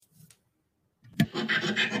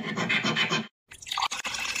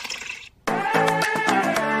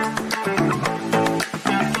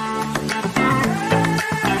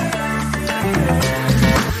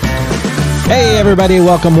everybody,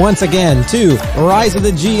 welcome once again to Rise of the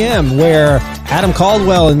GM, where Adam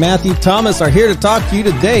Caldwell and Matthew Thomas are here to talk to you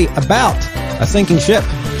today about a sinking ship,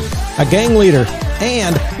 a gang leader,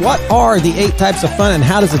 and what are the 8 types of fun and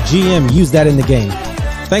how does a GM use that in the game.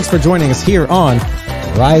 Thanks for joining us here on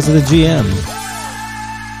Rise of the GM.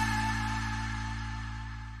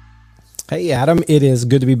 Hey Adam, it is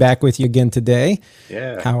good to be back with you again today.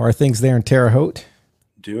 Yeah. How are things there in Terre Haute?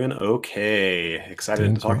 Doing okay.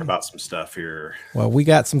 Excited to talk about some stuff here. Well, we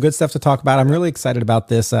got some good stuff to talk about. I'm really excited about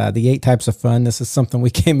this, the 8 types of fun. This is something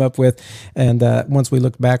we came up with. And once we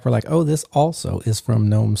looked back, we're like, oh, this also is from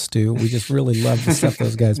Gnome Stew. We just really love the stuff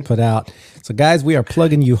those guys put out. So, guys, we are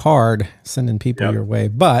plugging you hard, sending people your way.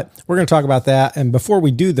 But we're going to talk about that. And before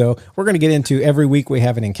we do, though, we're going to get into every week we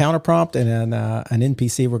have an encounter prompt and an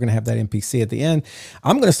NPC. We're going to have that NPC at the end.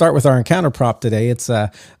 I'm going to start with our encounter prompt today. It's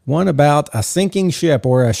one about a sinking ship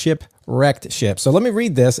or a shipwrecked ship. So let me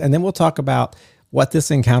read this, and then we'll talk about what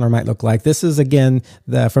this encounter might look like. This is, again,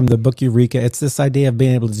 from the book Eureka. It's this idea of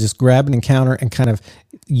being able to just grab an encounter and kind of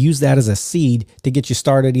use that as a seed to get you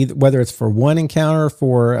started, either whether it's for one encounter,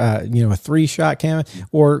 for a 3-shot campaign,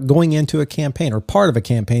 or going into a campaign or part of a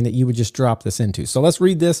campaign that you would just drop this into. So let's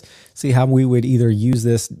read this, see how we would either use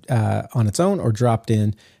this on its own or dropped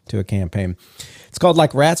in to a campaign. It's called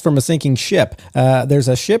Like Rats from a Sinking Ship. There's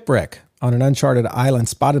a shipwreck on an uncharted island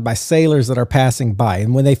spotted by sailors that are passing by.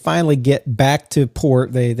 And when they finally get back to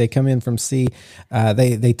port, they come in from sea,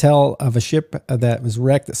 they tell of a ship that was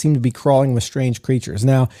wrecked that seemed to be crawling with strange creatures.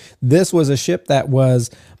 Now, this was a ship that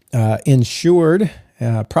was insured,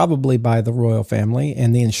 probably by the royal family,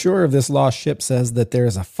 and the insurer of this lost ship says that there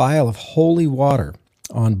is a phial of holy water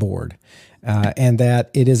on board. And that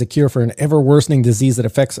it is a cure for an ever-worsening disease that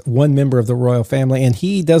affects one member of the royal family. And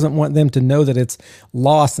he doesn't want them to know that it's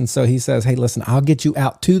lost. And so he says, hey, listen, I'll get you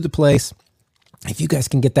out to the place if you guys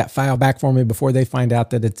can get that file back for me before they find out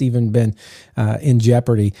that it's even been in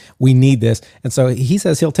jeopardy. We need this. And so he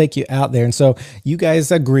says he'll take you out there. And so you guys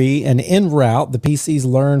agree. And en route, the PCs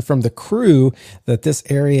learn from the crew that this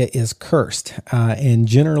area is cursed and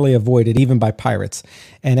generally avoided even by pirates.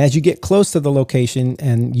 And as you get close to the location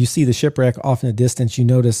and you see the shipwreck off in the distance, you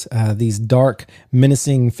notice these dark,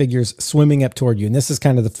 menacing figures swimming up toward you. And this is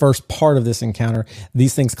kind of the first part of this encounter.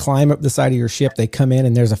 These things climb up the side of your ship. They come in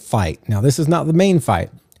and there's a fight. Now, this is not the main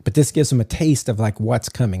fight, but this gives them a taste of like what's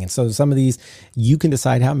coming. And so some of these, you can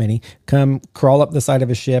decide how many come crawl up the side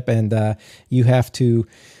of a ship, and you have to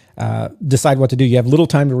decide what to do. You have little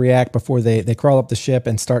time to react before they crawl up the ship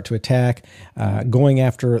and start to attack, going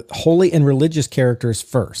after holy and religious characters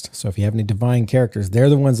first. So if you have any divine characters, they're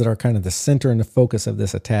the ones that are kind of the center and the focus of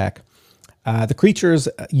this attack. The creatures,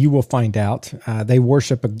 you will find out, they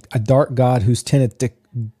worship a dark god whose tenets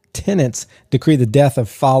decree the death of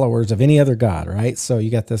followers of any other god, right? So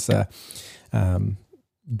you got this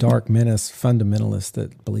dark menace fundamentalist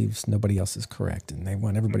that believes nobody else is correct and they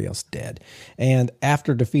want everybody else dead. And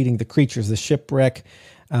after defeating the creatures, the shipwreck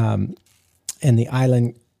and the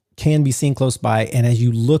island can be seen close by. And as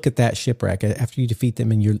you look at that shipwreck, after you defeat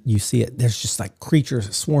them and you see it, there's just like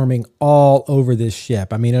creatures swarming all over this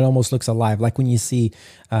ship. I mean, it almost looks alive, like when you see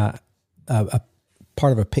a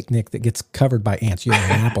part of a picnic that gets covered by ants. You have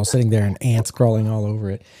an apple sitting there and ants crawling all over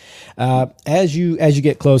it. As you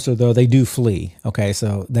get closer, though, they do flee. Okay,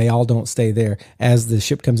 so they all don't stay there. As the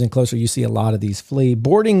ship comes in closer, you see a lot of these flee.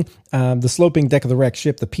 Boarding the sloping deck of the wrecked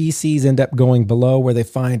ship, the PCs end up going below, where they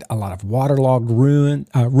find a lot of waterlogged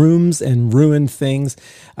rooms and ruined things,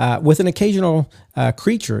 with an occasional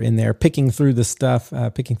creature in there picking through the stuff,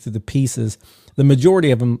 picking through the pieces. The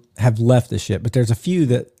majority of them have left the ship, but there's a few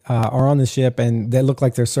that are on the ship and they look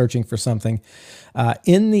like they're searching for something.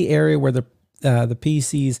 In the area where the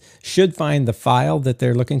PCs should find the file that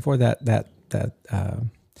they're looking for,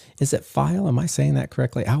 is it file? Am I saying that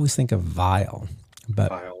correctly? I always think of vial,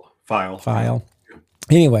 but file.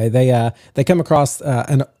 Anyway, they come across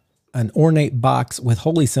an ornate box with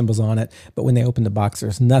holy symbols on it, but when they open the box,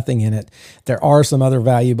 there's nothing in it. There are some other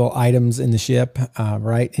valuable items in the ship,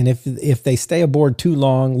 right? And if they stay aboard too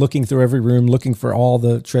long, looking through every room, looking for all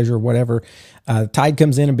the treasure, whatever, tide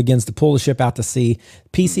comes in and begins to pull the ship out to sea.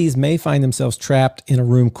 PCs may find themselves trapped in a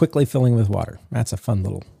room quickly filling with water. That's a fun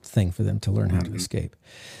little thing for them to learn how to escape.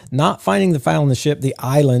 Not finding the file on the ship, the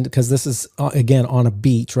island, because this is, again, on a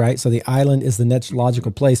beach, right? So the island is the next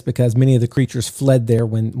logical place because many of the creatures fled there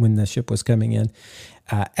when the ship was coming in.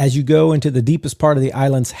 As you go into the deepest part of the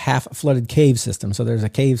island's half-flooded cave system, so there's a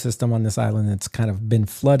cave system on this island that's kind of been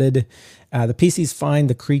flooded. The PCs find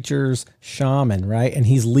the creature's shaman, right? And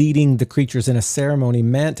he's leading the creatures in a ceremony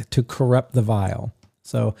meant to corrupt the vial.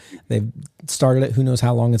 So they've started it. Who knows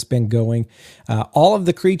how long it's been going. All of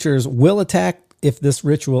the creatures will attack if this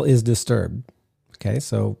ritual is disturbed. Okay,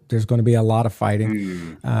 so there's going to be a lot of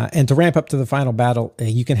fighting. And to ramp up to the final battle,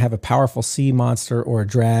 you can have a powerful sea monster or a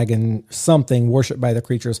dragon, something worshipped by the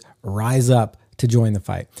creatures, rise up to join the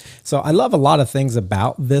fight. So I love a lot of things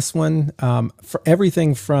about this one. For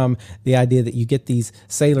everything from the idea that you get these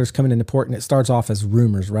sailors coming into port, and it starts off as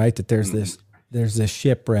rumors, right? That there's this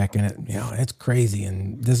shipwreck and it's crazy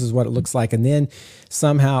and this is what it looks like. And then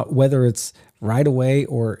somehow, whether it's right away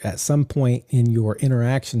or at some point in your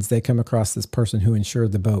interactions, they come across this person who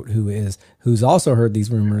insured the boat, who's also heard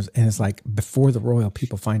these rumors. And it's like, before the royal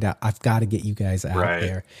people find out, I've got to get you guys out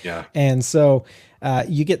there. Yeah. And so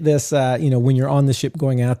you get this, when you're on the ship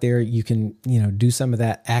going out there, you can, do some of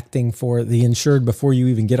that acting for the insured before you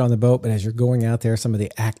even get on the boat. But as you're going out there, some of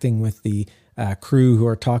the acting with the crew who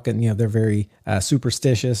are talking, they're very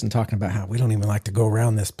superstitious and talking about how we don't even like to go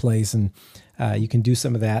around this place. And you can do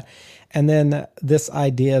some of that. And then this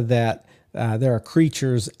idea that there are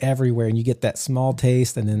creatures everywhere and you get that small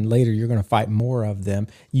taste and then later you're going to fight more of them.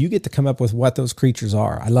 You get to come up with what those creatures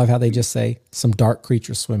are. I love how they just say some dark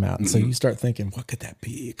creatures swim out. And so you start thinking, what could that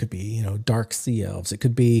be? It could be, dark sea elves. It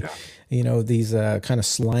could be, these kind of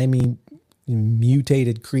slimy,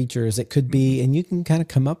 mutated creatures. It could be, and you can kind of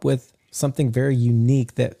come up with something very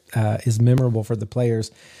unique that is memorable for the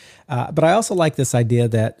players. But I also like this idea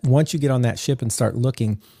that once you get on that ship and start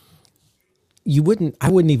looking, I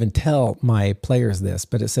wouldn't even tell my players this,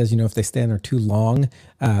 but it says, if they stand there too long,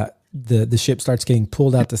 the ship starts getting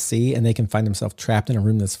pulled out to sea and they can find themselves trapped in a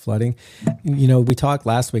room that's flooding. We talked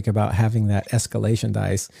last week about having that escalation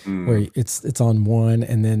dice where it's on 1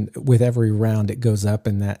 and then with every round it goes up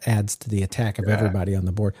and that adds to the attack of everybody on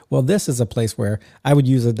the board. Well, this is a place where I would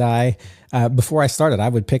use a die. Before I started, I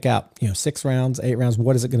would pick out, 6 rounds, 8 rounds.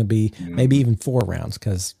 What is it going to be? Maybe even 4 rounds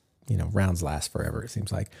because rounds last forever, it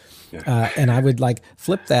seems like. And I would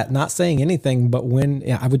flip that, not saying anything, but when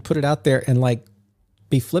I would put it out there and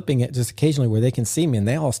be flipping it just occasionally where they can see me and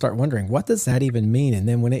they all start wondering, what does that even mean? And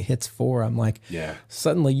then when it hits 4, I'm like,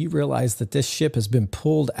 suddenly you realize that this ship has been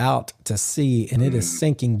pulled out to sea and it is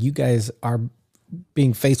sinking. You guys are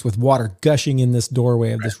being faced with water gushing in this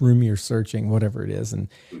doorway of this room you're searching, whatever it is, and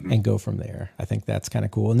go from there. I think that's kind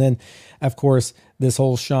of cool. And then, of course, this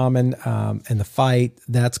whole shaman and the fight,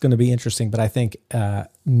 that's going to be interesting. But I think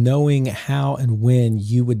knowing how and when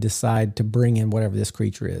you would decide to bring in whatever this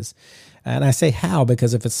creature is. And I say how,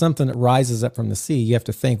 because if it's something that rises up from the sea, you have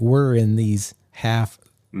to think we're in these half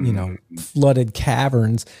flooded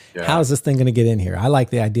caverns. How is this thing going to get in here? I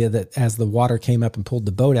like the idea that as the water came up and pulled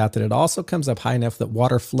the boat out, that it also comes up high enough that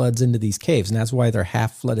water floods into these caves. And that's why they're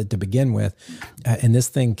half flooded to begin with. And this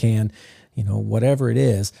thing can, whatever it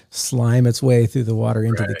is, slime its way through the water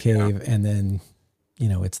into the cave. And then,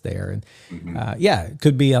 it's there. And it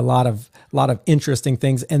could be a lot of interesting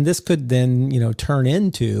things. And this could then, turn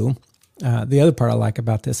into, the other part I like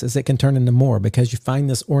about this is it can turn into more because you find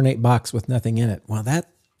this ornate box with nothing in it. Well, that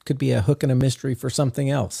could be a hook and a mystery for something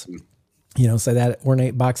else. So that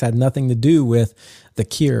ornate box had nothing to do with the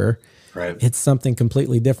cure. Right. It's something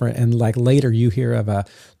completely different. And later you hear of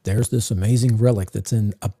there's this amazing relic that's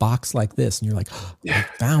in a box like this. And you're like, I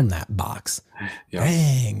found that box.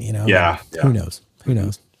 Dang, who knows? Who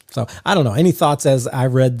knows? So I don't know. Any thoughts as I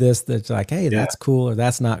read this that's like, hey, that's cool, or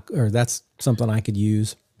that's not, or that's something I could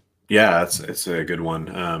use? Yeah, it's a good one.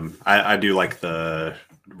 I do like the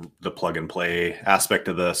plug and play aspect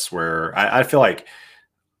of this, where I feel like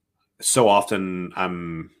so often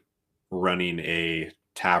I'm running a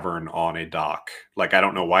tavern on a dock. I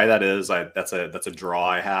don't know why that is. That's a draw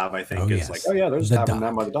I have. I think there's a tavern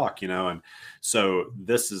down by the dock, and so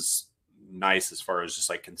this is nice as far as just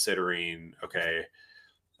considering, okay,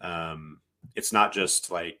 it's not just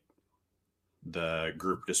the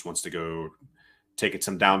group just wants to go take it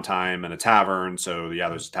some downtime in a tavern. So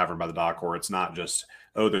there's a tavern by the dock, or it's not just,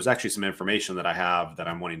 there's actually some information that I have that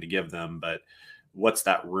I'm wanting to give them, but what's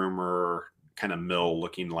that rumor kind of mill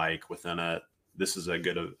looking like within it? This is a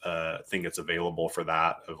good thing that's available for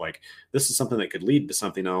that, of this is something that could lead to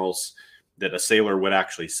something else that a sailor would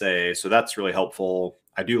actually say. So that's really helpful.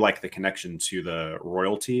 I do like the connection to the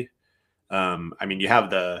royalty. You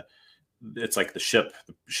have it's like the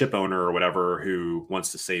ship owner or whatever who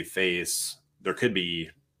wants to save face. There could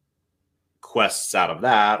be quests out of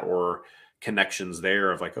that or connections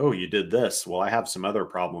there of you did this. Well, I have some other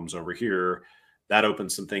problems over here. That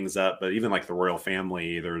opens some things up. But even the royal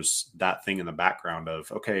family, there's that thing in the background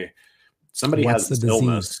of, okay, somebody has this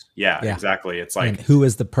illness. Yeah, exactly. It's and who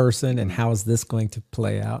is the person and how is this going to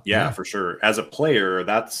play out? Yeah, for sure. As a player,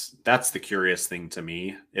 that's the curious thing to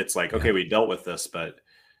me. It's okay, we dealt with this, but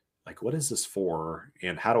like, what is this for?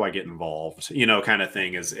 And how do I get involved? Kind of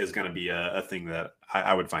thing is going to be a thing that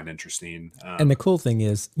I would find interesting. And the cool thing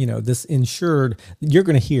is, this insured, you're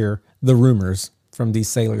going to hear the rumors from these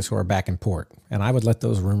sailors who are back in port. And I would let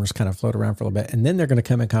those rumors kind of float around for a little bit. And then they're going to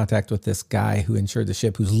come in contact with this guy who insured the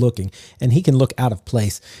ship who's looking. And he can look out of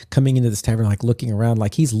place coming into this tavern, like looking around,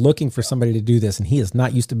 like he's looking for somebody to do this. And he is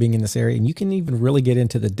not used to being in this area. And you can even really get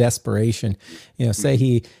into the desperation. Say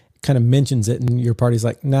he kind of mentions it and your party's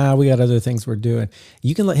like, nah, we got other things we're doing.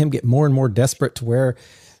 You can let him get more and more desperate to where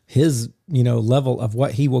his, level of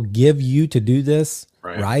what he will give you to do this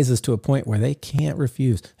rises to a point where they can't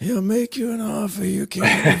refuse. He'll make you an offer you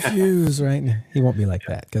can't refuse, right? He won't be like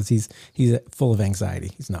that because he's full of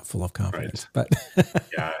anxiety. He's not full of confidence. Right. But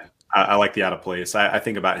yeah, I like the out of place. I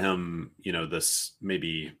think about him, this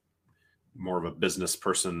maybe more of a business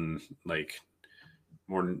person, like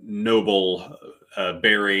more noble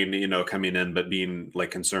bearing, coming in, but being like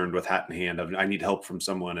concerned with hat in hand of I need help from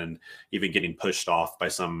someone, and even getting pushed off by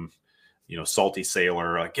some, salty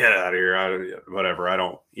sailor, like get out of here, whatever. I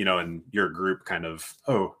don't, and your group kind of,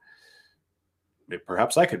 oh,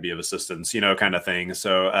 perhaps I could be of assistance, kind of thing.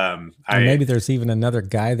 So maybe there's even another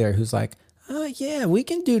guy there who's like, oh yeah, we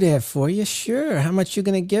can do that for you. Sure. How much you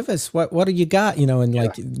going to give us? What do you got? And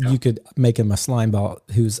you could make him a slime ball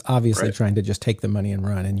who's obviously trying to just take the money and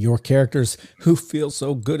run. And your characters who feel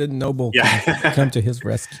so good and noble come to his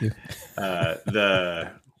rescue.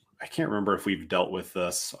 I can't remember if we've dealt with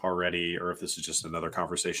this already or if this is just another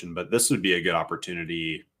conversation, but this would be a good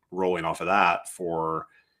opportunity rolling off of that for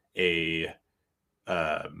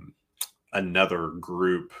another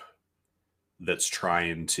group that's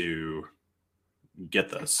trying to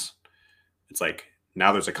get this. It's like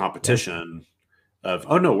now there's a competition of,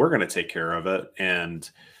 oh no, we're going to take care of it. And,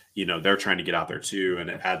 they're trying to get out there too. And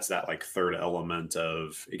it adds that like third element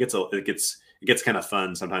of it gets kind of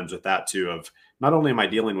fun sometimes with that too, of not only am I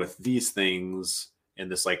dealing with these things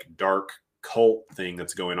and this like dark cult thing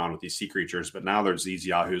that's going on with these sea creatures, but now there's these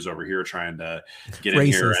yahoos over here trying to get in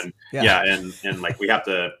here. And and like we don't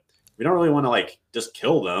really want to like just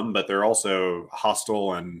kill them, but they're also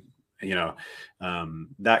hostile, and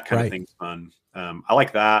that kind of thing's fun. I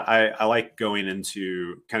like that. I like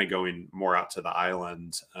going more out to the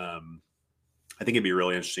island. I think it'd be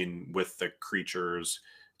really interesting with the creatures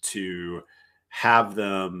to have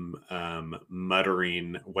them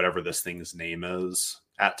muttering whatever this thing's name is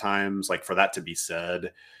at times, like for that to be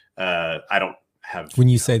said. I don't have. When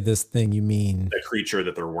you say this thing, you mean the creature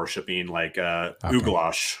that they're worshiping, like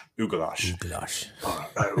Uglash,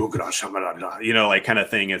 like kind of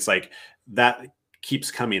thing. It's like that keeps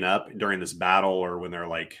coming up during this battle, or when they're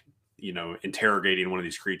like, interrogating one of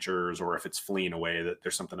these creatures, or if it's fleeing away, that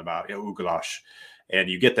there's something about Uglash, and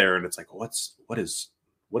you get there and it's like, what is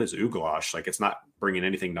Uglash? Like, it's not bringing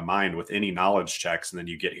anything to mind with any knowledge checks. And then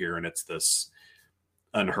you get here and it's this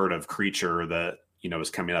unheard of creature that, is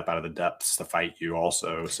coming up out of the depths to fight you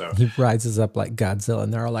also. So he rises up like Godzilla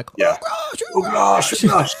and they're all like, oh gosh.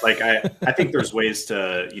 Like, I think there's ways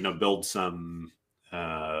to, build some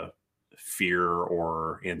fear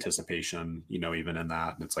or anticipation, even in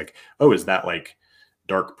that. And it's like, oh, is that like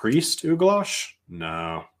Dark Priest Uglash?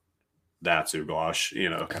 No. That's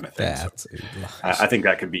Uglash, kind of thing. That's I think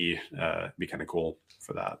that could be kind of cool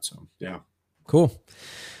for that. So yeah, cool.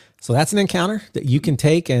 So that's an encounter that you can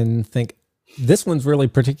take and think. This one's really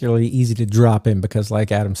particularly easy to drop in because,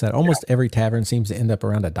 like Adam said, almost every tavern seems to end up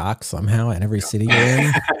around a dock somehow in every city you're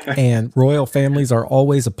in. And royal families are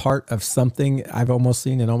always a part of something. I've almost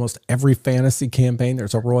seen in almost every fantasy campaign,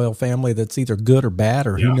 there's a royal family that's either good or bad,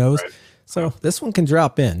 or who knows. Right. So this one can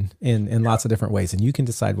drop in lots of different ways, and you can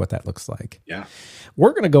decide what that looks like. Yeah.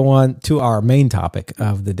 We're going to go on to our main topic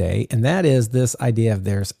of the day, and that is this idea of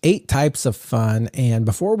there's 8 types of fun. And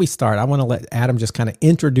before we start, I want to let Adam just kind of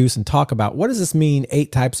introduce and talk about what does this mean,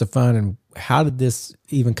 8 types of fun, and how did this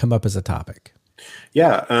even come up as a topic?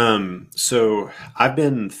 Yeah. So I've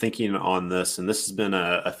been thinking on this, and this has been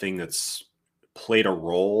a thing that's played a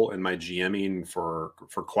role in my GMing for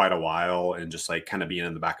quite a while, and just like kind of being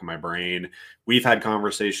in the back of my brain. We've had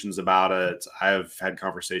conversations about it. I've had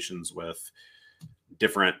conversations with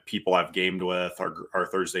different people I've gamed with. Our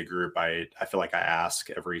Thursday group, I feel like I ask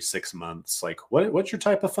every 6 months, like, what's your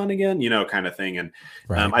type of fun again? Kind of thing. And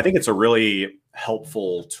I think it's a really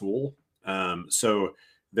helpful tool. So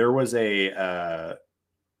there was an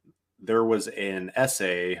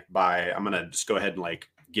essay by, I'm going to just go ahead and like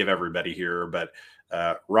give everybody here, but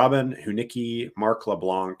Robin Hunicki, Mark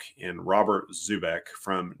LeBlanc, and Robert Zubek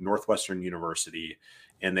from Northwestern University.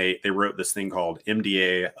 And they wrote this thing called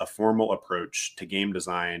MDA, A Formal Approach to Game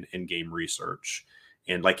Design and Game Research.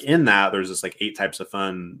 And like in that, there's this like 8 types of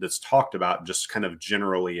fun that's talked about just kind of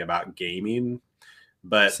generally about gaming.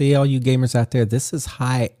 But see, all you gamers out there, this is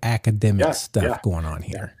high academic stuff yeah, going on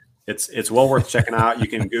here. It's well worth checking out. You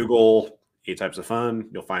can Google 8 types of fun.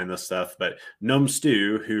 You'll find this stuff. But Gnome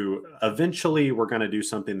Stew, who eventually we're going to do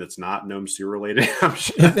something that's not Gnome Stew related. I'm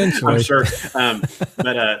sure. Eventually. I'm sure.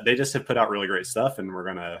 But they just have put out really great stuff, and we're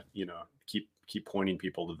going to, keep pointing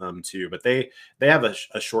people to them too. But they have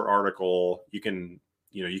a short article. You can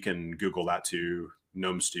Google that too.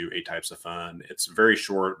 Gnome Stew, 8 types of fun. It's very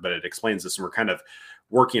short, but it explains this, and we're kind of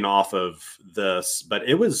working off of this. But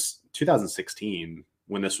it was 2016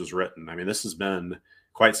 when this was written. I mean, this has been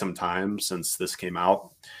quite some time since this came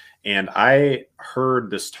out. And I heard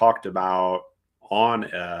this talked about on,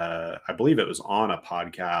 I believe it was on a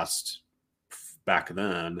podcast back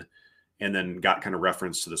then, and then got kind of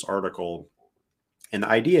referenced to this article. And the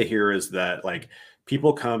idea here is that like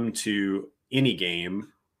people come to any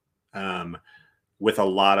game with a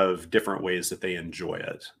lot of different ways that they enjoy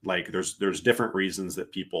it. Like there's different reasons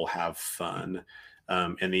that people have fun.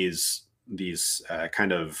 And these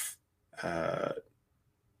kind of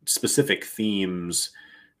specific themes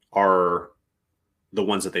are the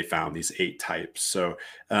ones that they found, these 8 types. So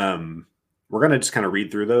we're going to just kind of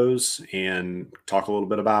read through those and talk a little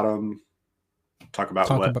bit about them, talk about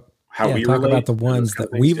how we talk relate about the ones that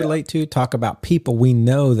we relate to, talk about people we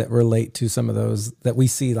know that relate to some of those that we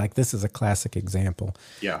see, like this is a classic example.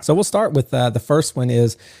 Yeah. So we'll start with the first one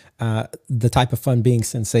is the type of fun being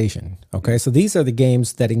sensation. Okay. So these are the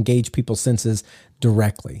games that engage people's senses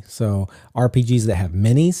directly. So RPGs that have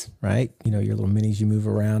minis, right? You know, your little minis you move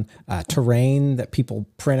around, terrain that people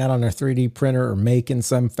print out on their 3D printer or make in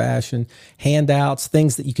some fashion, handouts,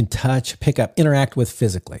 things that you can touch, pick up, interact with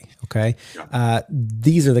physically. Okay. Yeah.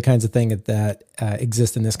 These are the kinds of things that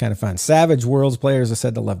exist in this kind of fun. Savage Worlds players are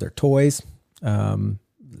said to love their toys.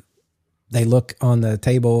 They look on the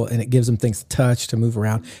table and it gives them things to touch, to move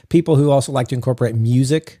around. People who also like to incorporate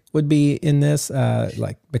music would be in this,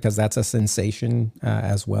 like because that's a sensation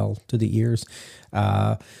as well to the ears.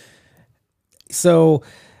 So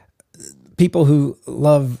people who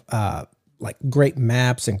love like great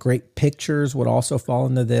maps and great pictures would also fall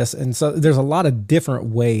into this. And so there's a lot of different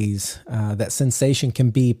ways that sensation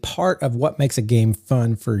can be part of what makes a game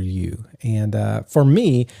fun for you. And for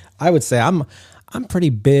me, I would say I'm pretty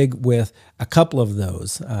big with a couple of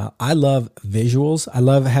those. I love visuals. I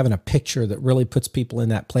love having a picture that really puts people in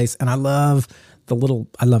that place. And I love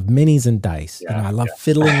minis and dice. Yeah, I love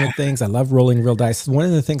fiddling with things. I love rolling real dice. One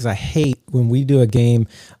of the things I hate when we do a game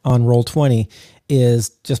on Roll20 is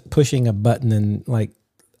just pushing a button and like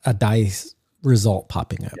a dice result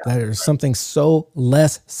popping up. Yeah, there's something so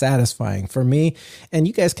less satisfying for me. And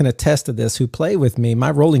you guys can attest to this who play with me.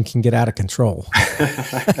 My rolling can get out of control.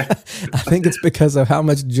 I think it's because of how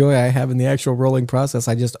much joy I have in the actual rolling process.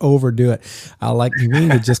 I just overdo it. I mean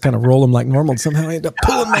to just kind of roll them like normal. And somehow I end up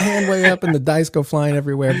pulling my hand way up and the dice go flying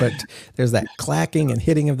everywhere. But there's that clacking and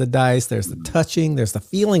hitting of the dice. There's the touching. There's the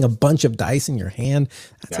feeling a bunch of dice in your hand.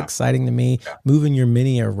 That's exciting to me. Yeah. Moving your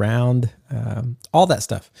mini around. All that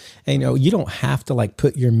stuff. And you don't have to like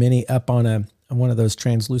put your mini up on one of those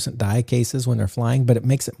translucent die cases when they're flying, but it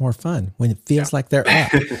makes it more fun when it feels like they're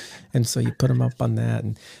up. And so you put them up on that.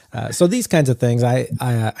 And so these kinds of things,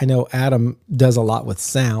 I know Adam does a lot with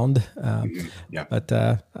sound. But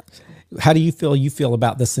how do you feel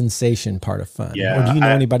about the sensation part of fun? Yeah, or do you know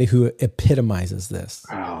anybody who epitomizes this?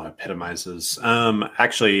 Oh, epitomizes.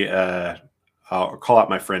 Actually, I'll call out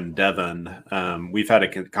my friend Devin. We've had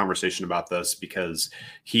a conversation about this because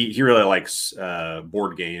he really likes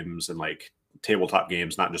board games and like tabletop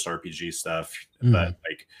games, not just RPG stuff, but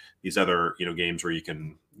like these other games where you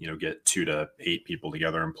can get 2 to 8 people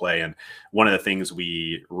together and play. And one of the things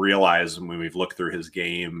we realize when we've looked through his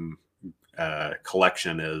game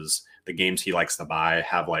collection is the games he likes to buy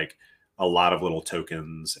have like a lot of little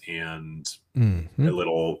tokens and a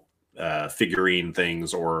little figurine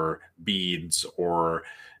things or beads or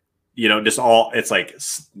just all. It's like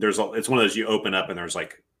it's one of those you open up and there's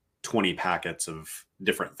like 20 packets of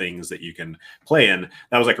different things that you can play in.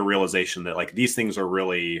 That was like a realization that like these things are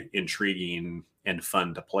really intriguing and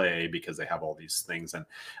fun to play because they have all these things. And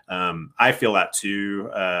I feel that too.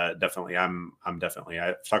 Definitely.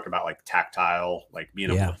 I've talked about like tactile, like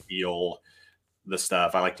being able to feel the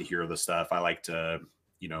stuff. I like to hear the stuff. I like to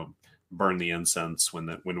burn the incense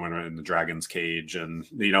when we're in the dragon's cage, and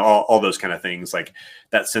all those kind of things. Like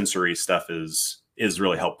that sensory stuff is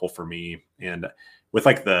really helpful for me. And with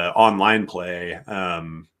like the online play,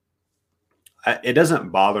 it doesn't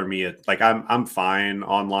bother me. Like I'm fine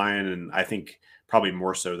online, and I think probably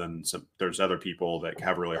more so than there's other people that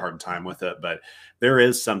have a really hard time with it. But there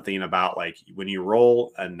is something about like when you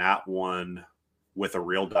roll a nat one with a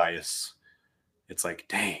real dice, it's like,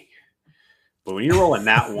 dang. But when you roll a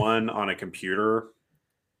nat one on a computer,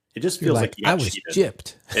 it just You're feels like, like you I got was cheated.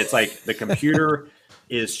 gypped. It's like the computer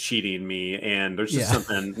is cheating me, and there's just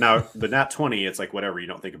something. Now the nat 20, it's like whatever, you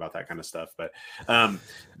don't think about that kind of stuff, but it's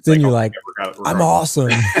then like, you're like, I'm awesome.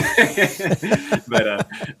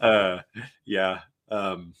 But yeah,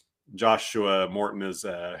 Joshua Morton is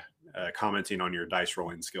commenting on your dice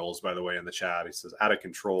rolling skills, by the way, in the chat. He says, out of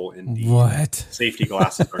control indeed. What? Safety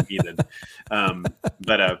glasses are needed.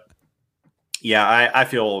 But yeah, I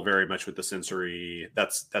feel very much with the sensory.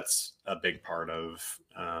 That's a big part of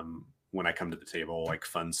when I come to the table, like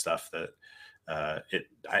fun stuff that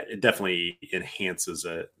it definitely enhances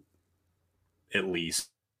it at least.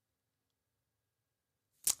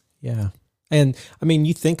 Yeah. And I mean,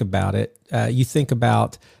 you think about it, you think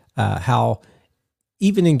about how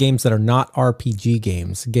even in games that are not RPG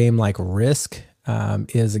games, a game like Risk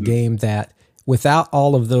is a game that without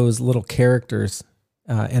all of those little characters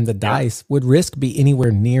and the dice, would Risk be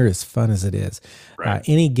anywhere near as fun as it is. Right.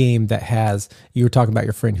 Any game that has, you were talking about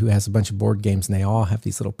your friend who has a bunch of board games and they all have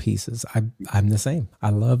these little pieces. I'm the same. I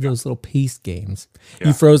love those little piece games.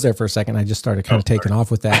 You froze there for a second. I just started kind of taking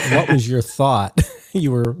off with that. What was your thought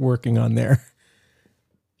you were working on there?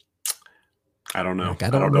 I don't know. Like, I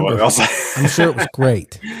don't know what else. I'm sure it was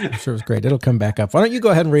great. I'm sure it was great. It'll come back up. Why don't you go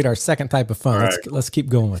ahead and read our second type of fun? Right. Let's keep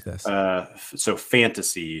going with this. So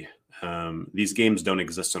fantasy. These games don't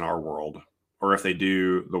exist in our world, or if they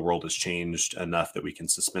do, the world has changed enough that we can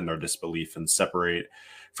suspend our disbelief and separate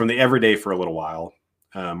from the everyday for a little while.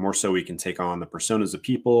 More so, we can take on the personas of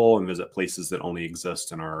people and visit places that only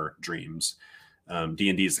exist in our dreams.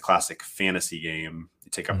 D&D is the classic fantasy game. You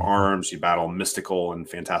take up arms, you battle mystical and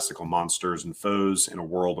fantastical monsters and foes in a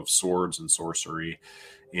world of swords and sorcery.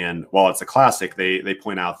 And while it's a classic, they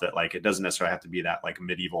point out that like it doesn't necessarily have to be that like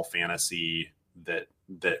medieval fantasy that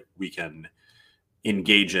we can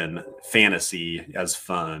engage in fantasy as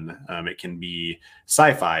fun. It can be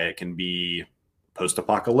sci-fi, it can be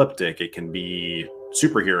post-apocalyptic, it can be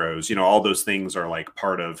superheroes. You know, all those things are like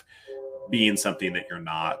part of being something that you're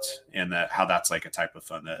not, and that how that's like a type of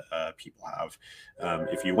fun that people have.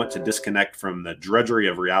 If you want to disconnect from the drudgery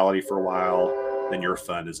of reality for a while, then your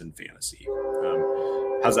fun is in fantasy.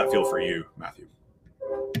 How's that feel for you, Matthew?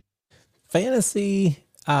 Fantasy,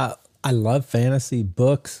 I love fantasy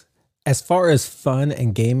books. As far as fun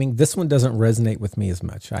and gaming, this one doesn't resonate with me as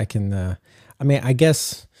much. I mean, I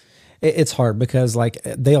guess it's hard because like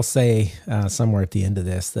they'll say somewhere at the end of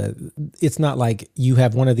this that it's not like you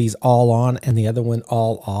have one of these all on and the other one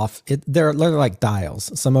all off. They're like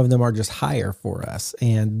dials. Some of them are just higher for us.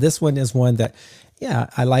 And this one is one that, yeah,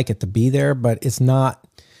 I like it to be there, but it's not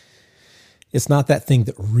that thing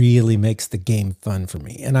that really makes the game fun for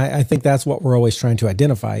me. And I think that's what we're always trying to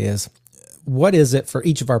identify is, what is it for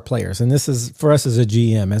each of our players? And this is for us as a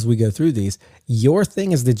GM, as we go through these, your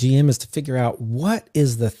thing as the GM is to figure out what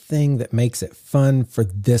is the thing that makes it fun for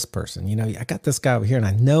this person. You know, I got this guy over here and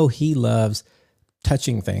I know he loves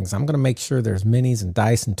touching things. I'm going to make sure there's minis and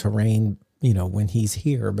dice and terrain, you know, when he's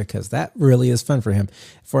here, because that really is fun for him.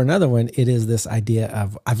 For another one, it is this idea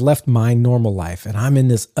of I've left my normal life and I'm in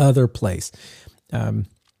this other place.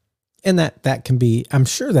 And that can be, I'm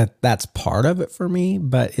sure that's part of it for me,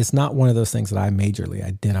 but it's not one of those things that I majorly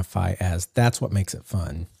identify as that's what makes it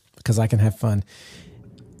fun, because I can have fun.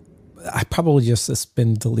 I probably just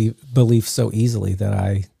suspend belief so easily that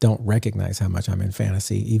I don't recognize how much I'm in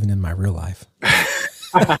fantasy, even in my real life.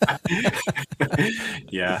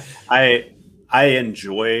 Yeah, I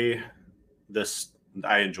enjoy this.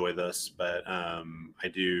 But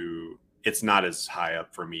it's not as high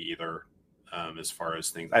up for me either. As far as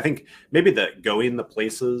things, I think maybe the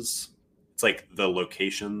places, it's like the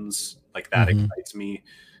locations like that excites me.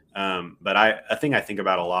 But a thing I think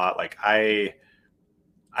about a lot, like I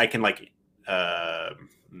can like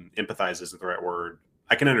empathize isn't the right word.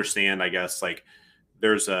 I can understand, I guess, like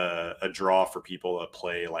there's a draw for people to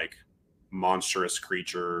play like monstrous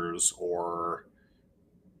creatures or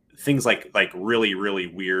things like really, really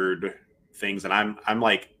weird things. And I'm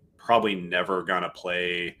like probably never gonna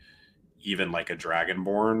play even like a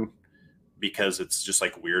Dragonborn because it's just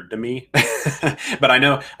like weird to me. But I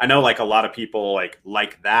know like a lot of people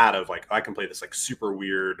like that of like, I can play this like super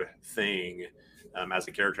weird thing as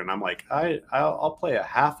a character. And I'm like, I'll play a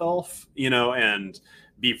half elf, you know, and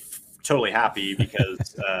be totally happy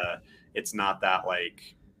because it's not that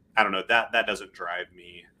like, I don't know, that doesn't drive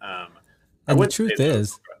me. And the truth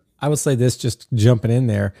is, I would say this, just jumping in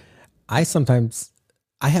there. I sometimes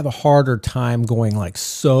I have a harder time going like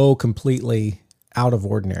so completely out of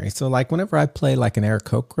ordinary. So like whenever I play like an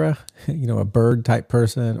Aarakocra, a bird type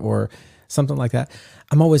person or something like that,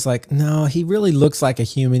 I'm always like, no, he really looks like a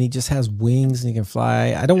human. He just has wings and he can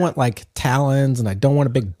fly. I don't want like talons, and I don't want a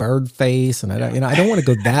big bird face, and I don't, I don't want to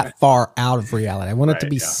go that far out of reality. I want it to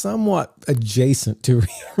Right. be Yeah. somewhat adjacent to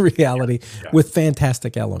reality Yeah. with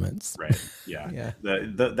fantastic elements. Right. Yeah. Yeah.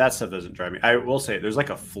 That stuff doesn't drive me. I will say there's like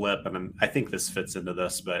a flip, and I think this fits into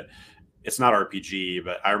this, but it's not RPG.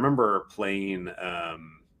 But I remember playing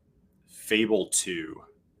Fable 2,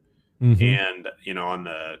 Mm-hmm. and on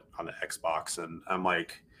the Xbox, and I'm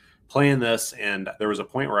like playing this, and there was a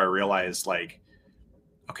point where I realized like,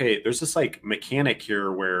 okay, there's this like mechanic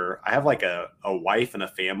here where I have like a wife and a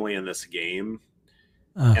family in this game,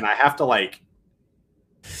 and I have to like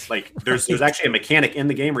there's Right. actually a mechanic in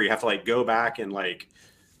the game where you have to like go back and like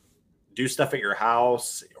do stuff at your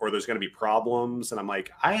house, or there's going to be problems, and I'm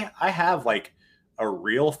like, I have like a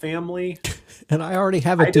real family. And I already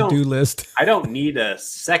have a I don't to-do list. I don't need a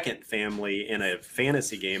second family in a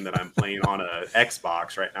fantasy game that I'm playing on a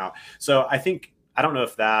Xbox right now. So I don't know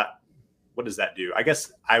if that, what does that do? I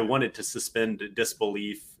guess I wanted to suspend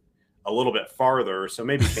disbelief a little bit farther. So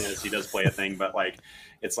maybe fantasy does play a thing, but like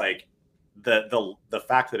it's like the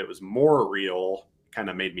fact that it was more real kind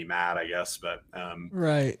of made me mad, I guess. But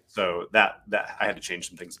Right. so that I had to change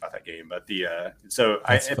some things about that game. But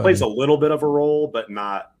That's it plays a funny. little bit of a role, but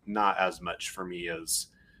not as much for me as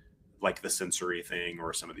like the sensory thing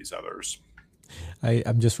or some of these others.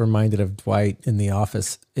 I'm just reminded of Dwight in The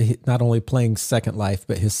Office, not only playing Second Life,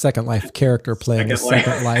 but his Second Life character playing his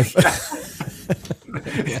Second Life. Second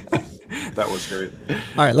Life. Yeah. That was great.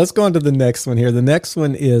 All right, let's go on to the next one here. The next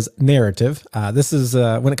one is narrative. This is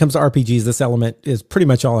when it comes to RPGs, this element is pretty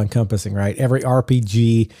much all encompassing, right? Every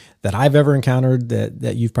RPG that I've ever encountered,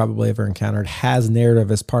 that you've probably ever encountered, has narrative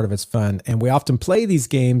as part of its fun. And we often play these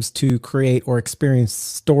games to create or experience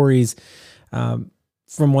stories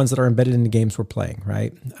from ones that are embedded in the games we're playing,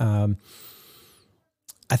 right?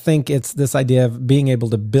 I think it's this idea of being able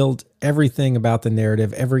to build everything about the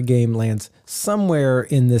narrative. Every game lands somewhere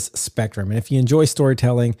in this spectrum. And if you enjoy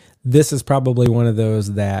storytelling, this is probably one of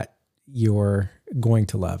those that you're going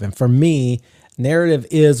to love. And for me, narrative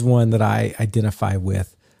is one that I identify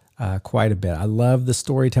with quite a bit. I love the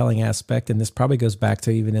storytelling aspect. And this probably goes back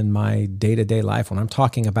to even in my day-to-day life. When I'm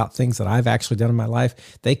talking about things that I've actually done in my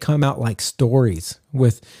life, they come out like stories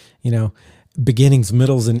with, beginnings,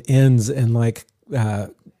 middles, and ends, and like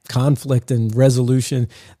conflict and resolution.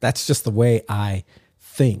 That's just the way I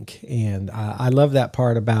think. And I love that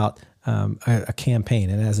part about a campaign.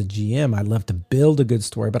 And as a GM, I love to build a good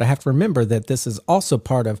story, but I have to remember that this is also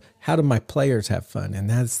part of how do my players have fun? And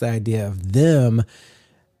that's the idea of them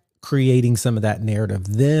creating some of that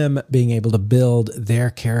narrative, them being able to build their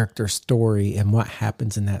character story and what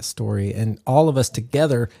happens in that story, and all of us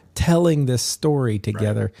together telling this story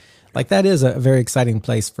together. Right. Like that is a very exciting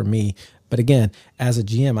place for me. But again, as a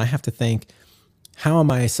GM, I have to think, how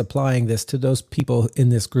am I supplying this to those people in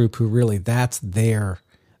this group who really that's their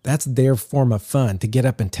form of fun, to get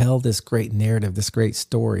up and tell this great narrative, this great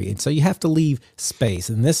story. And so you have to leave space.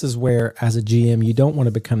 And this is where, as a GM, you don't want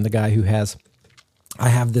to become the guy who has, I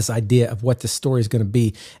have this idea of what the story is going to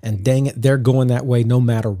be, and dang it, they're going that way no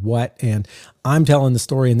matter what. And I'm telling the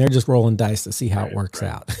story and they're just rolling dice to see how it works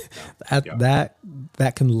out.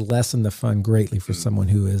 That can lessen the fun greatly for someone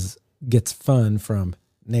who gets fun from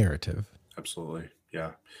narrative. Absolutely.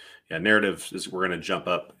 Yeah. Yeah. Narrative is, we're going to jump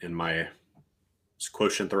up in my, is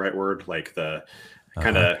quotient the right word? Like the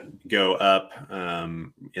kind of go up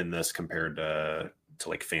in this compared to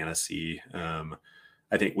like fantasy.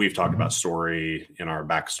 I think we've talked about story in our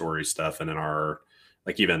backstory stuff, and in our,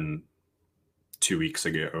 like even 2 weeks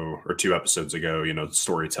ago or 2 episodes ago,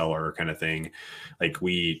 storyteller kind of thing. Like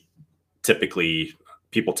we typically,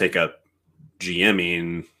 people take up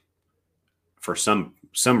GMing for some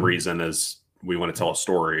reason as we want to tell a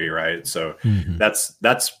story, right? So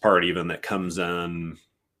that's part even that comes in.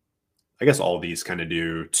 I guess all these kind of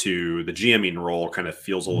do to the GMing role kind of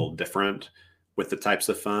feels a little different with the types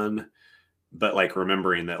of fun, but like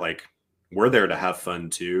remembering that like we're there to have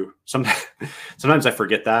fun too. Sometimes I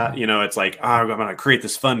forget that, it's like, oh, I'm going to create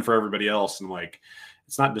this fun for everybody else. And like,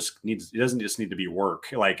 it's not just it doesn't just need to be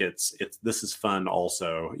work. Like this is fun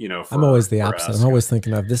also, I'm always the opposite. I'm always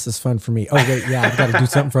thinking of, this is fun for me. Oh wait, yeah, I've got to do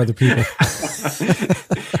something for other people.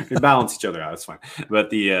 We balance each other out. It's fine. But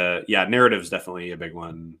the narrative is definitely a big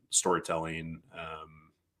one. Storytelling.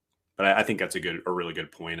 But I think that's a really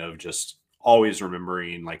good point of just always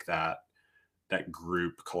remembering like that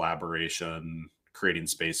group collaboration, creating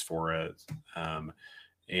space for it.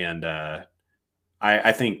 And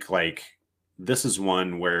I think like this is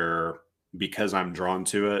one where, because I'm drawn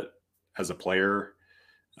to it as a player,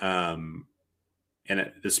 um,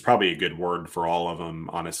 and this is probably a good word for all of them,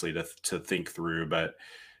 honestly, to think through. But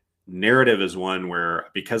narrative is one where,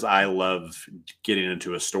 because I love getting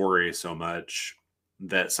into a story so much,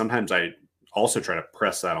 that sometimes I also try to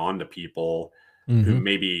press that onto people who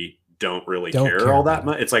maybe don't really care all that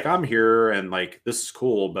much. It's like, I'm here and like this is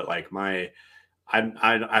cool, but like I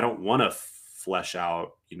don't want to flesh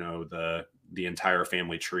out, you know, the entire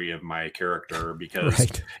family tree of my character,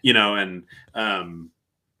 because you know, and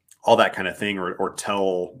all that kind of thing, or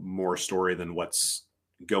tell more story than what's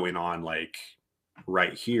going on like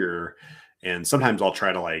right here. And sometimes I'll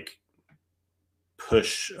try to like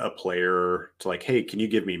push a player to like, hey, can you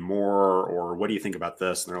give me more, or what do you think about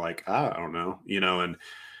this? And they're like, I don't know, you know. And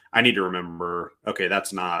I need to remember, okay,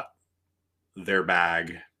 that's not their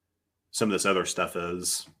bag, some of this other stuff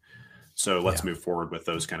is, so let's move forward with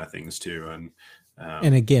those kind of things too. And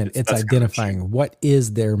again, it's identifying kind of what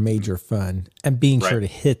is their major fun and being sure to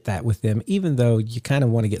hit that with them, even though you kind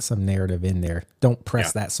of want to get some narrative in there. Don't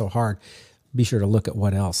press that so hard. Be sure to look at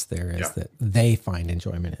what else there is that they find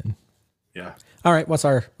enjoyment in. Yeah. All right. What's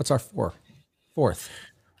our fourth?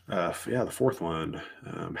 The fourth one,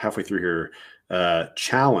 halfway through here,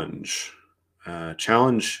 challenge.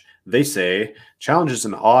 Challenge. They say challenge is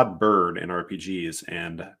an odd bird in RPGs,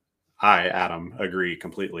 and I, Adam, agree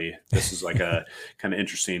completely. This is like a kind of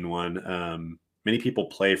interesting one. Many people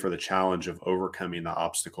play for the challenge of overcoming the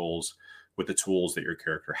obstacles with the tools that your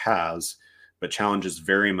character has, but challenge is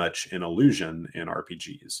very much an illusion in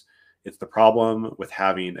RPGs. It's the problem with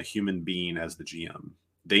having a human being as the GM.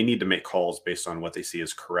 They need to make calls based on what they see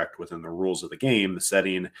as correct within the rules of the game, the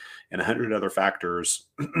setting, and 100 other factors,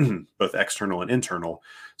 both external and internal.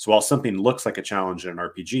 So while something looks like a challenge in an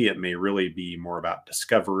RPG, it may really be more about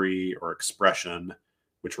discovery or expression,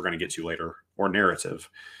 which we're going to get to later, or narrative,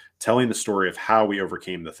 telling the story of how we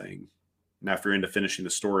overcame the thing. Now, if you're into finishing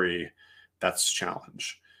the story, that's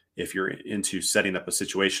challenge. If you're into setting up a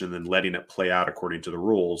situation and then letting it play out according to the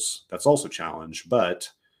rules, that's also challenge. But,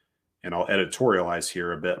 and I'll editorialize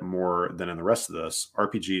here a bit more than in the rest of this,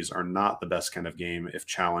 RPGs are not the best kind of game if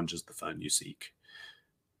challenge is the fun you seek,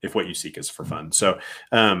 if what you seek is for fun. So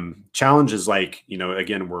challenge is like, you know,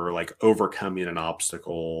 again, we're like overcoming an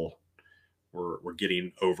obstacle, we're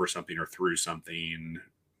getting over something or through something,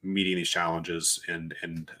 meeting these challenges and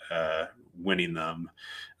winning them.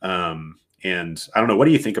 And I don't know, what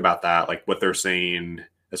do you think about that? Like what they're saying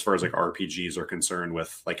as far as like RPGs are concerned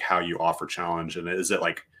with like how you offer challenge, and is it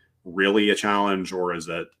like really a challenge, or is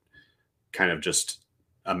it kind of just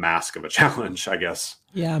a mask of a challenge, I guess?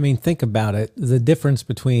 Yeah. I mean, think about it. The difference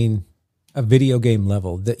between a video game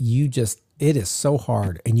level that it is so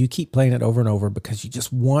hard and you keep playing it over and over because you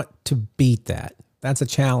just want to beat that. That's a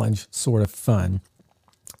challenge sort of fun.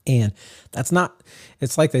 And that's not,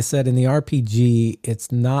 it's like they said in the RPG,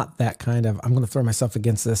 it's not that kind of, I'm going to throw myself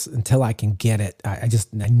against this until I can get it. I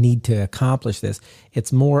need to accomplish this.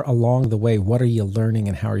 It's more along the way. What are you learning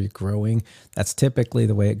and how are you growing? That's typically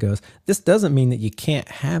the way it goes. This doesn't mean that you can't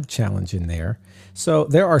have challenge in there. So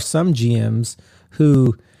there are some GMs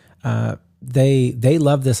who, they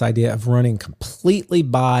love this idea of running completely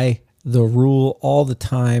by the rule all the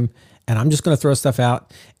time. And I'm just going to throw stuff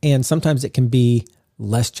out. And sometimes it can be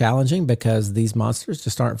less challenging because these monsters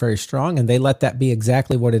just aren't very strong, and they let that be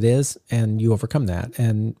exactly what it is, and you overcome that.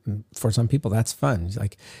 And for some people, that's fun. It's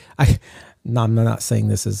like, I'm not saying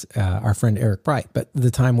this is our friend Eric Bright, but the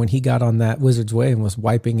time when he got on that Wizard's Way and was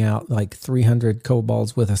wiping out like 300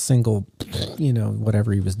 kobolds with a single, you know,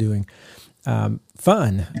 whatever he was doing.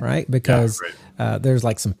 Fun, right? Because there's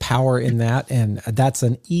like some power in that, and that's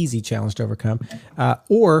an easy challenge to overcome.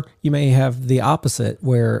 Or you may have the opposite,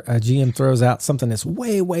 where a GM throws out something that's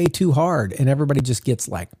way, way too hard, and everybody just gets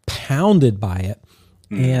like pounded by it.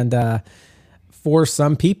 And for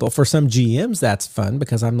some people, for some GMs, that's fun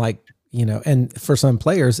because I'm like, you know, and for some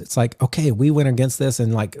players, it's like, okay, we went against this,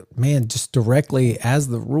 and like, man, just directly as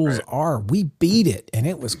the rules are, we beat it, and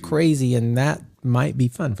it was crazy, and that might be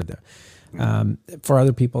fun for them. For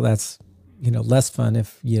other people, that's, you know, less fun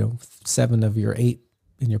if, you know, 7 of your 8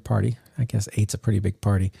 in your party, I guess 8's a pretty big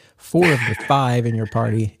party, 4 of the 5 in your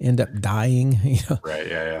party end up dying, you know,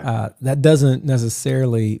 that doesn't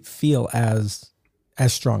necessarily feel as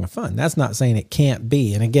strong a fun. That's not saying it can't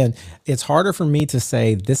be. And again, it's harder for me to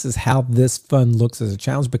say this is how this fun looks as a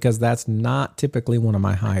challenge, because that's not typically one of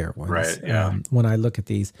my higher ones. Right. Yeah. When I look at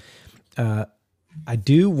these, I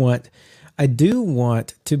do want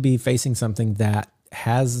to be facing something that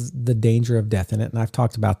has the danger of death in it, and I've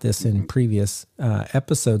talked about this in previous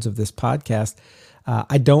episodes of this podcast.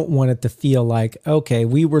 I don't want it to feel like, okay,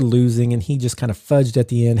 we were losing and he just kind of fudged at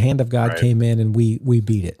the end. Hand of God came in and we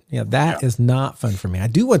beat it. That is not fun for me. I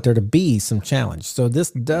do want there to be some challenge. So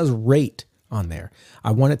this does rate on there.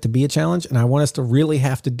 I want it to be a challenge, and I want us to really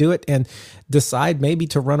have to do it and decide maybe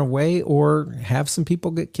to run away or have some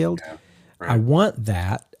people get killed. Yeah, I want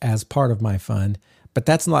that as part of my fun. But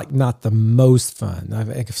that's not the most fun.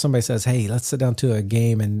 If somebody says, hey, let's sit down to a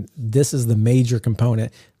game and this is the major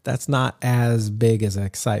component, that's not as big as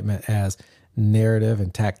excitement as narrative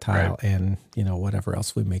and tactile and, whatever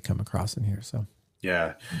else we may come across in here. So,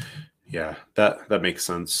 yeah, that makes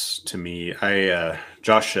sense to me.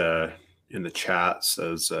 Josh in the chat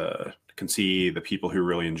says, can see the people who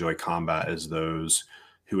really enjoy combat as those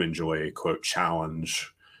who enjoy, quote,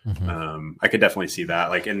 challenge. I could definitely see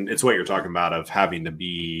that. And it's what you're talking about of having to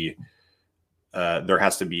be, there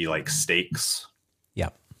has to be stakes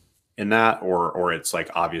in that, or it's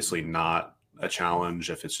obviously not a challenge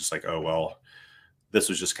if it's just oh, well, this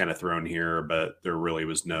was just kind of thrown here, but there really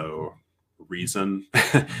was no reason.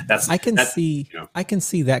 I can see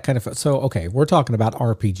that kind of, so, okay, we're talking about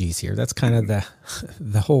RPGs here. That's kind of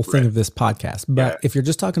the whole thing of this podcast. But if you're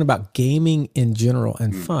just talking about gaming in general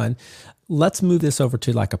and fun, let's move this over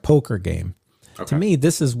to a poker game. Okay. To me,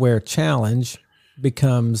 this is where challenge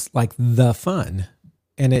becomes the fun.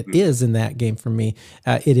 And it is in that game for me.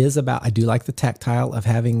 It is about, I do like the tactile of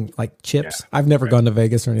having chips. I've never gone to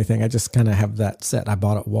Vegas or anything. I just kind of have that set I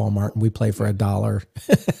bought at Walmart and we play for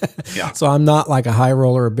 $1. So I'm not a high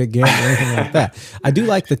roller or a big gambler or anything like that. I do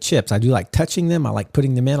like the chips. I do like touching them. I like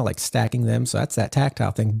putting them in. I like stacking them. So that's that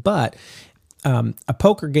tactile thing. But a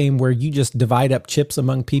poker game where you just divide up chips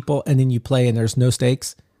among people and then you play and there's no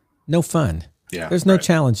stakes, no fun. Yeah, there's no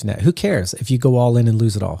challenge in that. Who cares if you go all in and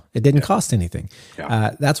lose it all? It didn't cost anything.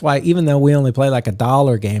 Yeah. That's why even though we only play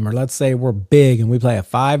 $1 game, or let's say we're big and we play a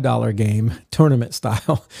 $5 game, tournament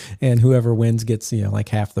style, and whoever wins gets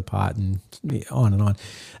half the pot and on and on.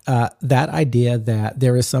 That idea that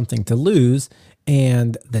there is something to lose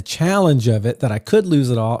and the challenge of it, that I could lose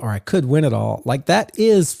it all or I could win it all, that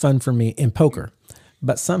is fun for me in poker.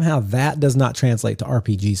 But somehow that does not translate to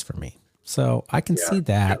RPGs for me. So I can see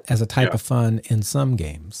that as a type of fun in some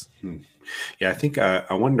games. Yeah, I think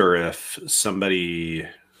I wonder if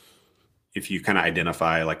you kind of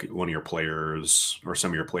identify one of your players or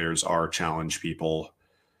some of your players are challenge people,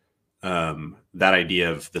 that idea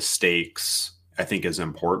of the stakes, I think, is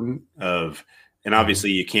important. And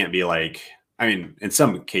obviously you can't be in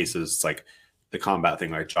some cases, it's the combat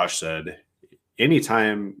thing, like Josh said,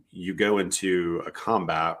 anytime you go into a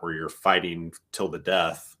combat where you're fighting till the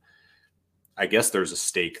death, I guess there's a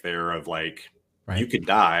stake there of you could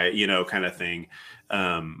die, kind of thing.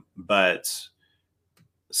 But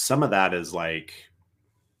some of that is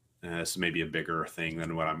this may be a bigger thing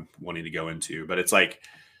than what I'm wanting to go into, but it's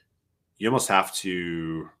you almost have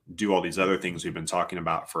to do all these other things we've been talking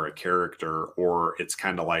about for a character, or it's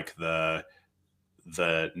kind of like the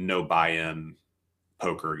no buy-in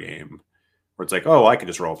poker game where it's oh, I could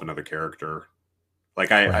just roll up another character.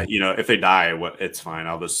 I if they die, it's fine.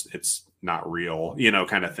 it's not real,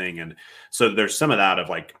 kind of thing. And so there's some of that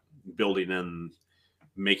of building in,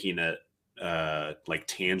 making it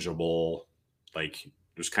tangible.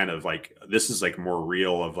 There's kind of this is more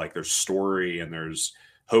real of there's story and there's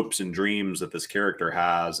hopes and dreams that this character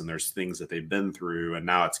has, and there's things that they've been through, and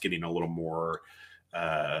now it's getting a little more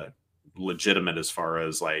legitimate as far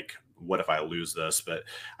as what if I lose this? But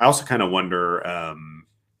I also kind of wonder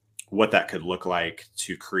what that could look like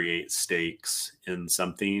to create stakes in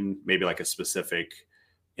something, maybe a specific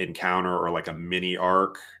encounter or a mini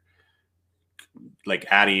arc,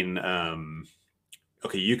 adding,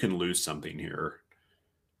 okay, you can lose something here.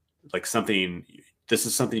 This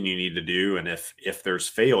is something you need to do. And if there's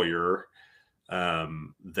failure,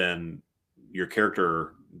 then your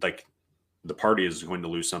character, the party is going to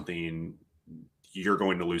lose something. You're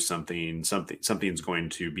going to lose something's going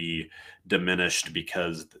to be diminished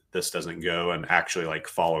because this doesn't go and actually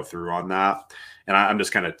follow through on that. And I'm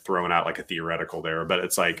just kind of throwing out a theoretical there, but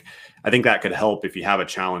it's I think that could help if you have a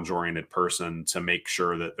challenge oriented person to make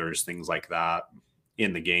sure that there's things like that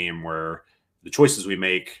in the game where the choices we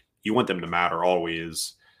make, you want them to matter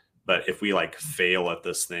always. But if we fail at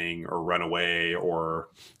this thing or run away or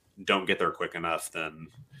don't get there quick enough, then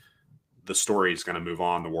the story is going to move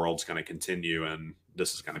on, the world's going to continue, and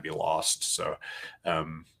this is going to be lost. So,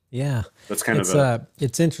 that's kind of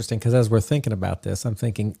it's interesting because as we're thinking about this, I'm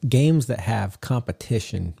thinking games that have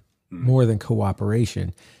competition more than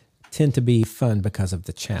cooperation tend to be fun because of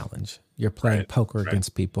the challenge. You're playing poker right.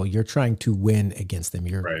 against people. You're trying to win against them.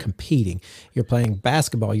 You're Right. competing. You're playing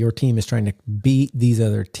basketball. Your team is trying to beat these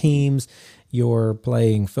other teams. You're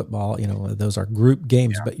playing football. You know, those are group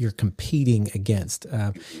games, but you're competing against.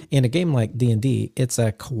 In a game like D&D, it's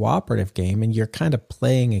a cooperative game, and you're kind of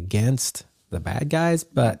playing against the bad guys,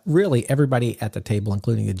 but really everybody at the table,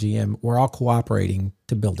 including the GM, we're all cooperating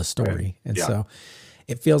to build a story. Right. And Yeah. so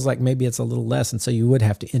it feels like maybe it's a little less. And so you would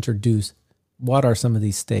have to introduce, what are some of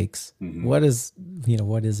these stakes? Mhm. What is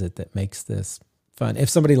it that makes this fun? If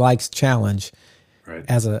somebody likes challenge Right.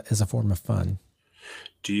 as a form of fun.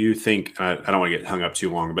 Do you think, I don't want to get hung up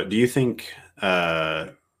too long, but do you think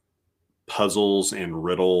puzzles and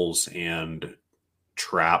riddles and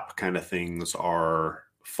trap kind of things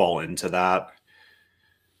fall into that?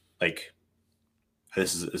 Like,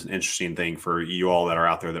 this is an interesting thing for you all that are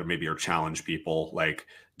out there that maybe are challenge people. Like,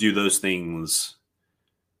 do those things,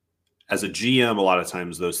 as a GM, a lot of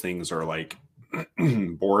times those things are like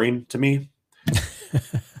boring to me.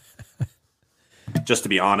 Just to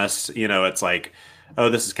be honest, you know, it's like, oh,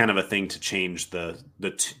 this is kind of a thing to change the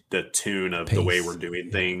tune of the way Pace. we're doing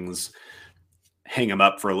things, hang them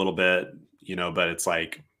up for a little bit, you know, but it's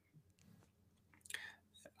like,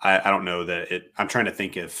 I don't know that I'm trying to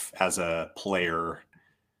think if as a player,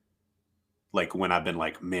 like when I've been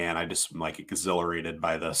like, man, I just am like exhilarated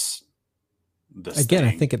by this Again, I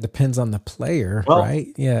thing. think it depends on the player, Well- right?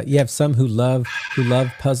 Yeah. You have some who love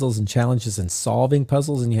puzzles and challenges and solving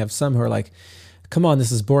puzzles, and you have some who are like, come on,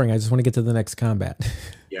 this is boring. I just want to get to the next combat.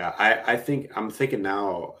 Yeah, I think I'm thinking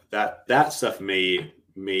now that stuff may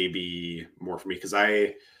be more for me, because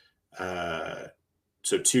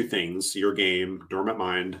so two things: your game, Dormant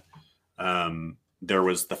Mind. There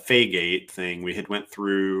was the Fey Gate thing. We went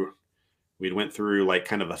through like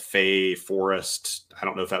kind of a Fey forest. I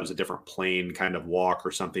don't know if that was a different plane kind of walk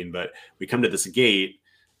or something, but we come to this gate,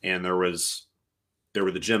 and there were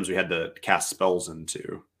the gems we had to cast spells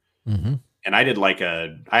into. Mm-hmm. And I had like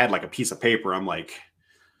a piece of paper. I'm like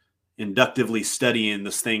inductively studying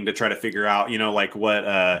this thing to try to figure out, you know, like what,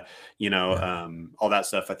 all that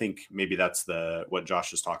stuff. I think maybe that's what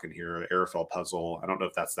Josh is talking here, Arafel puzzle. I don't know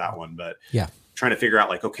if that's that one, but yeah, trying to figure out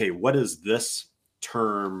like, okay, what is this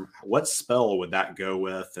term? What spell would that go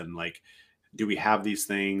with? And like, do we have these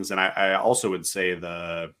things? And I also would say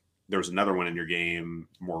there was another one in your game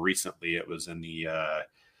more recently. It was in the,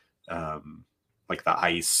 like the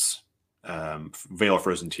ice, Veil of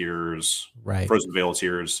Frozen Tears, right. Frozen Veil of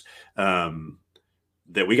Tears,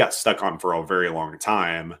 that we got stuck on for a very long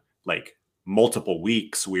time, like multiple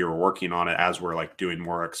weeks. We were working on it as we're like doing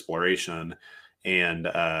more exploration. And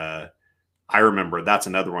I remember that's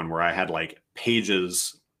another one where I had like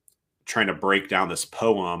pages trying to break down this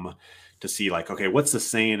poem to see like, okay, what's this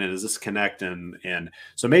saying? And does this connect? And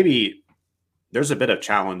so maybe there's a bit of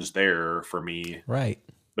challenge there for me, right?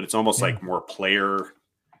 But it's almost like more player.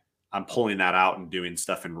 I'm pulling that out and doing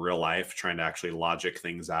stuff in real life, trying to actually logic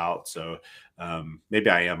things out. So maybe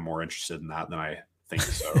I am more interested in that than I think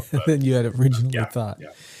so. Than you had originally thought.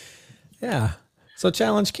 Yeah. So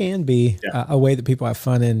challenge can be a way that people have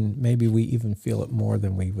fun, and maybe we even feel it more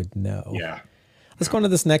than we would know. Yeah. Let's go on to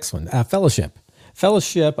this next one. Fellowship.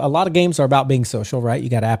 Fellowship, a lot of games are about being social, right? You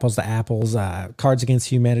got Apples to Apples, Cards Against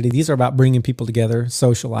Humanity. These are about bringing people together.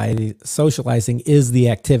 Socializing is the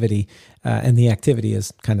activity, and the activity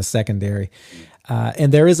is kind of secondary.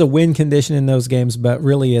 And there is a win condition in those games, but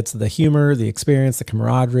really it's the humor, the experience, the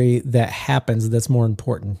camaraderie that happens that's more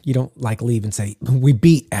important. You don't like leave and say, we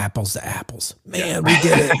beat Apples to Apples. Man, we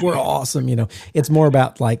did it. We're awesome. You know, it's more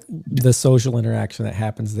about like the social interaction that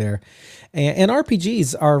happens there. And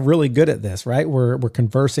RPGs are really good at this, right? We're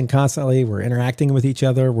conversing constantly. We're interacting with each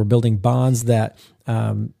other. We're building bonds that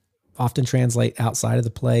often translate outside of the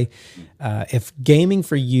play. If gaming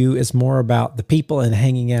for you is more about the people and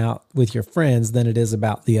hanging out with your friends than it is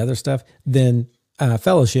about the other stuff, then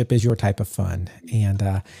Fellowship is your type of fun.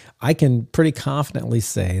 And I can pretty confidently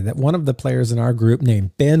say that one of the players in our group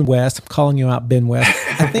named Ben West, I'm calling you out, Ben West,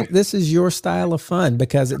 I think this is your style of fun,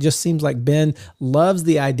 because it just seems like Ben loves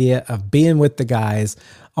the idea of being with the guys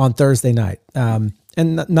on Thursday night. And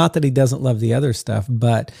not that he doesn't love the other stuff,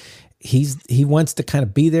 but he wants to kind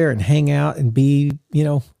of be there and hang out and be, you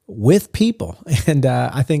know, with people. And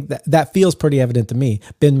I think that feels pretty evident to me.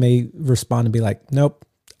 Ben may respond and be like, nope,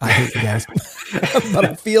 I hate you guys. But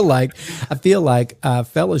I feel like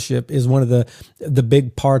Fellowship is one of the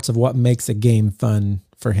big parts of what makes a game fun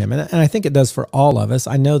for him. And I think it does for all of us.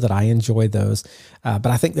 I know that I enjoy those, but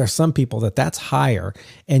I think there's some people that's higher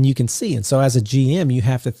and you can see. And so as a GM, you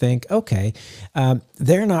have to think, okay,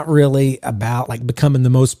 they're not really about like becoming the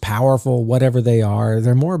most powerful, whatever they are.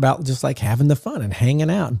 They're more about just like having the fun and hanging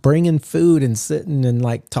out and bringing food and sitting and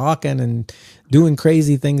like talking and doing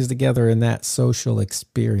crazy things together in that social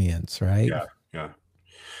experience. Right. Yeah. Yeah.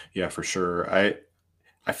 Yeah, for sure.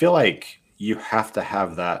 I feel like you have to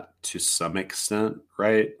have that to some extent,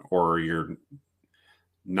 right? Or you're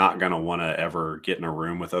not gonna want to ever get in a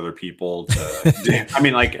room with other people to I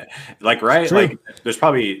mean right? True. Like there's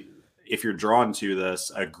probably, if you're drawn to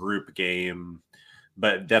this, a group game,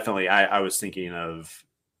 but definitely I was thinking of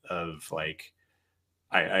like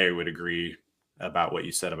I would agree about what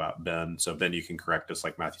you said about Ben. So Ben, you can correct us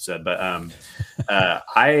like Matthew said. But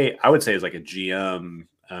I would say as like a GM,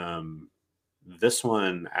 this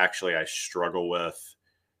one actually I struggle with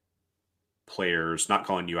players, not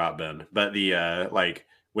calling you out, Ben, but the like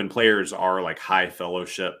when players are like high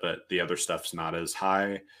fellowship, but the other stuff's not as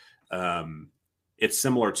high. Um, it's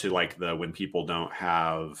similar to like the when people don't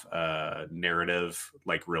have narrative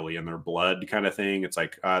like really in their blood kind of thing. It's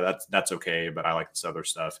like that's okay, but I like this other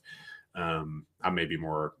stuff. I'm maybe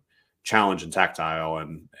more challenge and tactile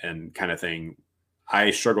and kind of thing.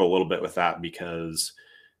 I struggle a little bit with that because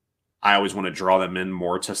I always want to draw them in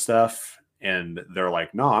more to stuff. And they're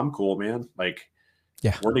like, no, I'm cool, man. Like,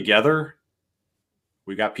 Yeah. we're together.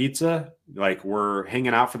 We got pizza. Like, we're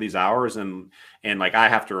hanging out for these hours. And like, I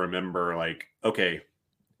have to remember, like, okay,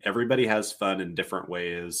 everybody has fun in different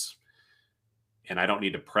ways. And I don't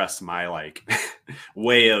need to press my like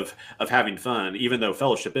way of having fun, even though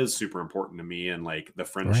fellowship is super important to me and like the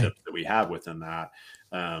friendships that we have within that.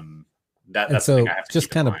 That's the thing I have to just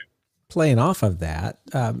keep in kind of mind. playing off of that.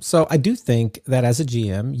 So I do think that as a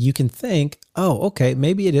GM, you can think, oh, okay,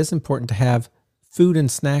 maybe it is important to have food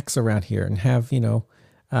and snacks around here and have,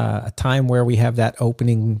 a time where we have that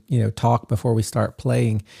opening, talk before we start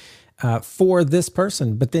playing for this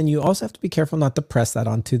person. But then you also have to be careful not to press that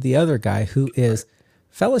onto the other guy who is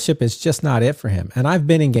fellowship is just not it for him. And I've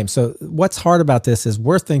been in games. So what's hard about this is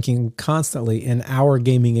we're thinking constantly in our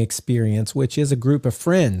gaming experience, which is a group of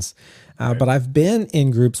friends. But I've been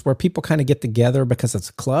in groups where people kind of get together because it's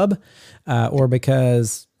a club or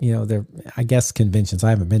because, they're, I guess, conventions.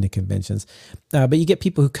 I haven't been to conventions, but you get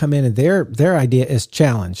people who come in and their idea is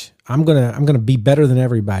challenge. I'm gonna be better than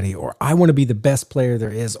everybody, or I want to be the best player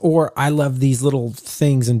there is, or I love these little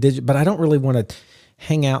things and but I don't really want to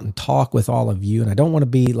hang out and talk with all of you, and I don't want to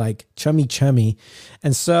be like chummy.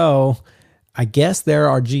 And so I guess there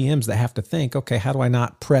are GMs that have to think, okay, how do I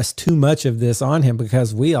not press too much of this on him?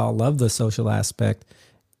 Because we all love the social aspect.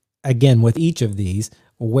 Again, with each of these,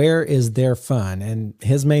 where is their fun? And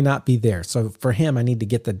his may not be there. So for him, I need to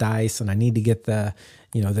get the dice and I need to get the,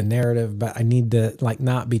 the narrative, but I need to like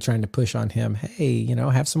not be trying to push on him. Hey,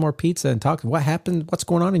 have some more pizza and talk. What happened? What's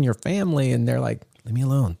going on in your family? And they're like, leave me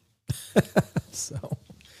alone. So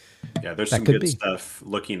yeah, there's some good stuff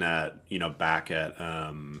looking at, back at,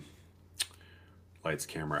 lights,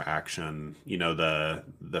 camera, action.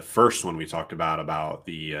 The first one we talked about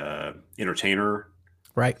the entertainer.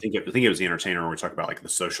 Right. I think it was the entertainer when we talked about like the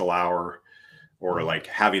social hour or like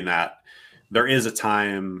having that. There is a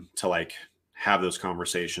time to like have those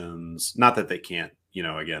conversations. Not that they can't,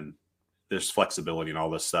 again, there's flexibility and all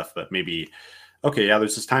this stuff, but maybe, okay, yeah,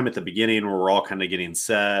 there's this time at the beginning where we're all kind of getting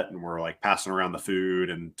set and we're like passing around the food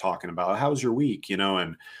and talking about how was your week,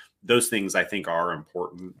 and those things I think are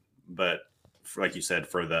important. But like you said,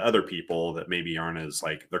 for the other people that maybe aren't as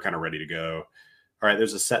like, they're kind of ready to go. All right,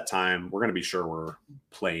 there's a set time. We're going to be sure we're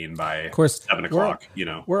playing by, of course, 7 o'clock,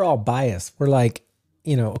 We're all biased. We're like,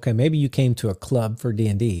 okay, maybe you came to a club for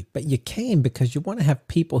D&D, but you came because you want to have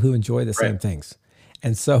people who enjoy the same things.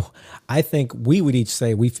 And so I think we would each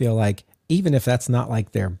say, we feel like, even if that's not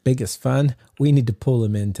like their biggest fun, we need to pull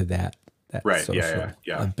them into that social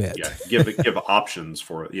a bit. Yeah. Give options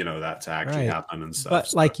for, that to actually happen and stuff.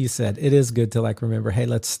 But like you said, it is good to like, remember, hey,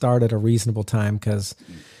 let's start at a reasonable time because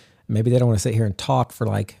maybe they don't want to sit here and talk for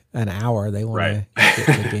like an hour. They want to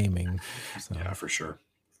get to gaming. So. Yeah, for sure.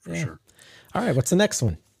 For sure. All right. What's the next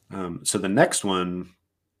one? So the next one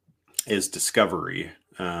is discovery.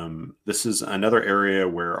 This is another area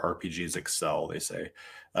where RPGs excel, they say.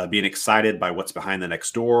 Being excited by what's behind the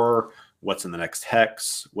next door, what's in the next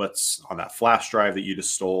hex, what's on that flash drive that you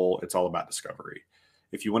just stole. It's all about discovery.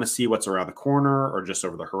 If you want to see what's around the corner or just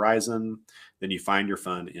over the horizon, then you find your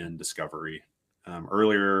fun in discovery.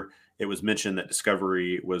 Earlier, it was mentioned that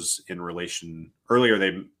discovery was in relation. Earlier,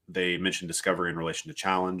 they mentioned discovery in relation to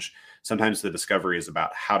challenge. Sometimes the discovery is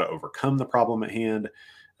about how to overcome the problem at hand.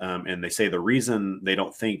 And they say the reason they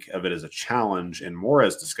don't think of it as a challenge and more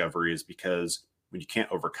as discovery is because when you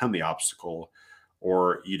can't overcome the obstacle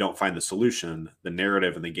or you don't find the solution, the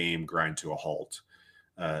narrative in the game grind to a halt.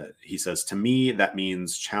 He says, to me, that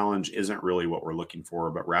means challenge isn't really what we're looking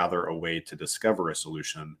for, but rather a way to discover a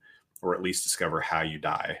solution, or at least discover how you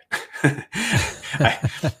die.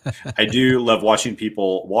 I do love watching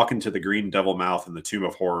people walk into the Green Devil Mouth in the Tomb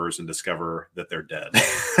of Horrors and discover that they're dead.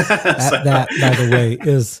 That, by the way,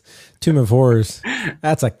 is Tomb of Horrors.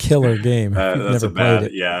 That's a killer game. That's never played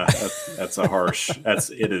it. Yeah, that's a harsh.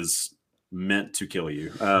 It is meant to kill you.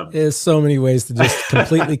 There's so many ways to just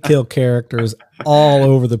completely kill characters all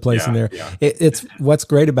over the place in there. Yeah. It's what's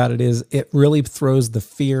great about it is it really throws the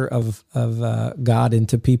fear of God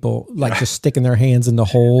into people, like just sticking their hands into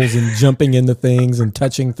holes and jumping into things and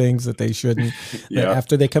touching things that they shouldn't. Yeah.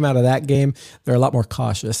 After they come out of that game, they're a lot more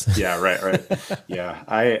cautious. Yeah, right.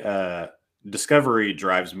 Yeah, Discovery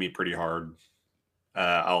drives me pretty hard.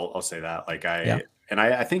 I'll say that. Like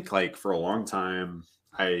I think like for a long time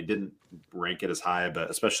I didn't rank it as high,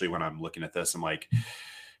 but especially when I'm looking at this, I'm like,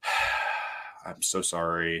 I'm so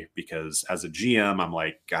sorry, because as a GM, I'm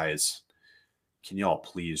like, guys, can y'all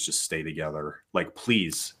please just stay together? Like,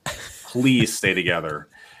 please stay together.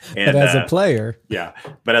 And but as a player,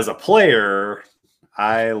 but as a player,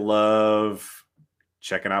 I love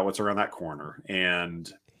checking out what's around that corner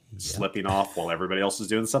and slipping off while everybody else is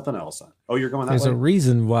doing something else. Oh, you're going that way? There's a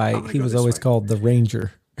reason why he was always called the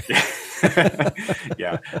Ranger.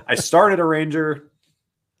 Yeah, I started a Ranger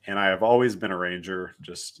and I have always been a Ranger,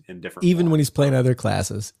 just in different even forms. When he's playing other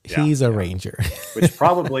classes, he's a Ranger. Which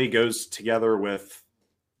probably goes together with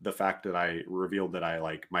the fact that I revealed that I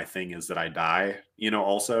like my thing is that I die,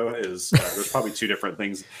 also is there's probably two different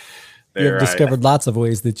things there. You've discovered lots of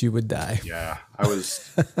ways that you would die. Yeah, I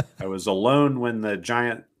was alone when the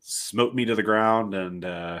giant smote me to the ground, and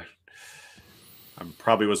I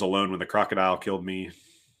probably was alone when the crocodile killed me.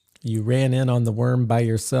 You ran in on the worm by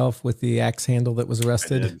yourself with the axe handle that was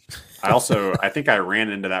rusted. I think I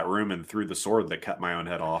ran into that room and threw the sword that cut my own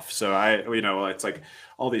head off. So it's like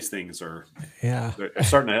all these things are, I'm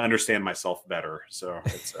starting to understand myself better. So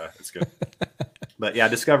it's good. But yeah,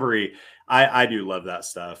 Discovery, I do love that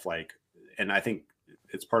stuff. Like, and I think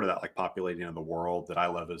it's part of that like populating of the world that I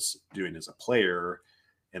love is doing as a player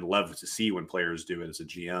and love to see when players do it as a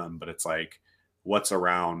GM. But it's like, what's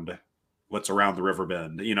around the river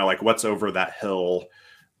bend, like what's over that hill,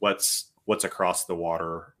 what's across the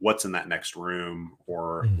water, what's in that next room,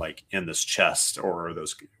 or like in this chest, or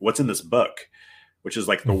what's in this book, which is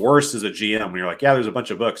like the worst as a GM when you're like, yeah, there's a bunch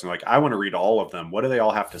of books. And like, I want to read all of them. What do they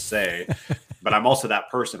all have to say? But I'm also that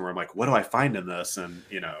person where I'm like, what do I find in this? And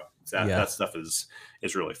that stuff is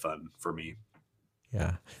really fun for me.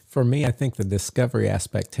 Yeah. For me, I think the discovery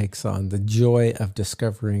aspect takes on the joy of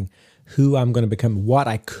discovering who I'm going to become, what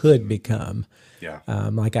I could become. Yeah.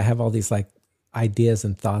 Like I have all these like ideas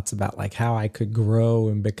and thoughts about like how I could grow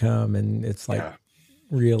and become. And it's like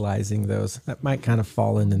realizing those that might kind of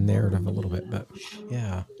fall in the narrative a little bit, but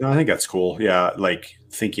yeah. No, I think that's cool. Yeah. Like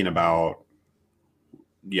thinking about,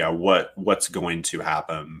 what's going to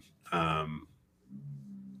happen.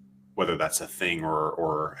 Whether that's a thing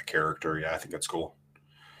or a character. Yeah. I think that's cool.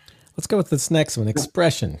 Let's go with this next one,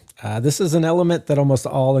 expression. This is an element that almost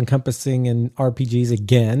all encompassing in RPGs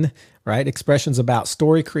again, right? Expression's about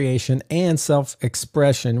story creation and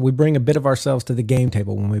self-expression. We bring a bit of ourselves to the game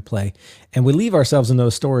table when we play, and we leave ourselves in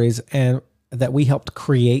those stories and that we helped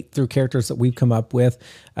create through characters that we've come up with.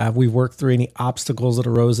 We've worked through any obstacles that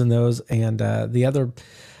arose in those, and the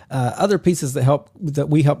other pieces that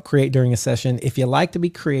we help create during a session. If you like to be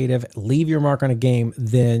creative, leave your mark on a game,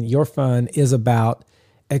 then your fun is about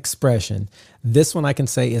expression. This one I can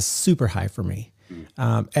say is super high for me.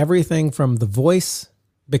 Everything from the voice,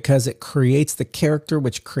 because it creates the character,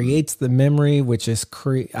 which creates the memory, which is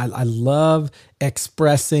I love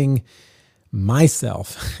expressing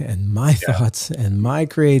myself and my thoughts and my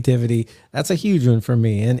creativity. That's a huge one for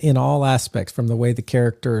me. And in all aspects, from the way the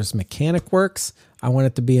character's mechanic works, I want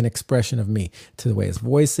it to be an expression of me, to the way his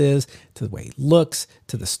voice is, to the way he looks,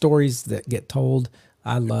 to the stories that get told.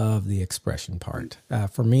 I love the expression part.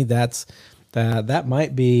 For me, that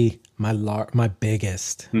might be my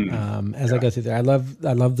biggest. As I go through there, I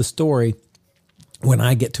love the story when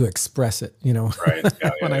I get to express it. Right?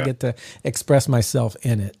 When I get to express myself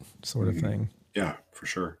in it, sort of thing. Yeah, for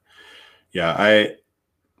sure. Yeah,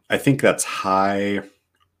 I think that's higher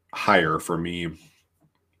for me,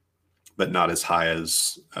 but not as high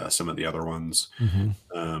as some of the other ones.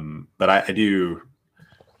 But I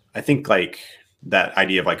think like that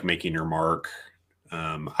idea of like making your mark.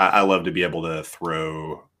 I love to be able to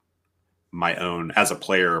throw my own, as a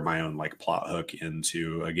player, my own like plot hook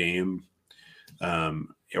into a game,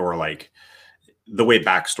 or like the way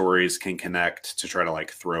backstories can connect to try to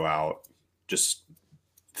like throw out just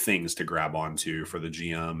things to grab onto for the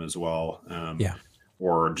GM as well. Yeah.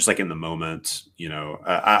 Or just like in the moment, you know,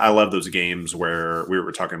 I love those games where we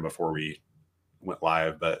were talking before we went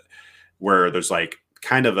live, but where there's like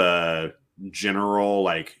kind of a general,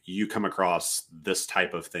 like you come across this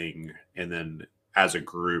type of thing, and then as a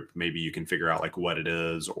group, maybe you can figure out like what it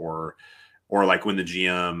is, or like when the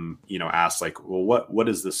GM, you know, asks like, well, what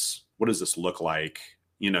does this look like,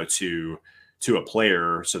 you know, to a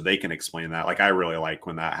player, so they can explain that. Like, I really like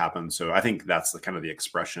when that happens. So I think that's the kind of the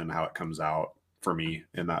expression, how it comes out for me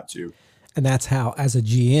in that too. And that's how, as a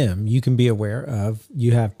GM, you can be aware of,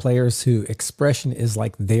 you have players who expression is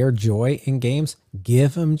like their joy in games.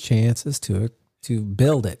 Give them chances to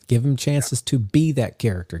build it. Give them chances to be that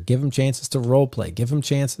character. Give them chances to role play. Give them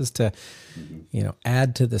chances to, you know,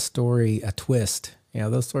 add to the story a twist. You know,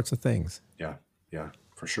 those sorts of things. Yeah, yeah,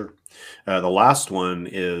 for sure. The last one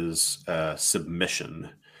is submission.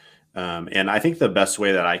 And I think the best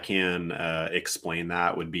way that I can explain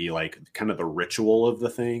that would be like kind of the ritual of the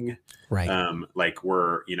thing. Right. Like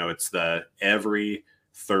we're, you know, it's the every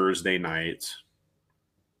Thursday night,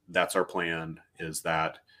 that's our plan, is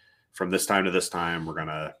that from this time to this time, we're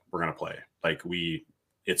gonna play. Like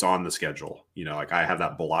it's on the schedule, you know, like I have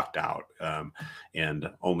that blocked out, and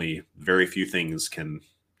only very few things can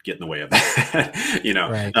get in the way of that. You know,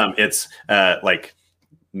 right. It's like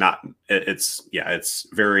not, it's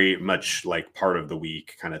very much like part of the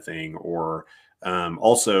week kind of thing. Or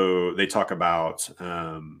also they talk about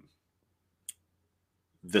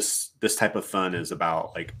this type of fun is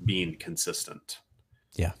about like being consistent.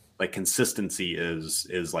 Yeah. Like consistency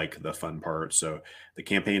is like the fun part. So the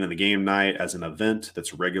campaign and the game night as an event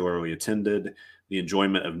that's regularly attended, the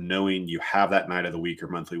enjoyment of knowing you have that night of the week or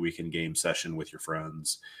monthly weekend game session with your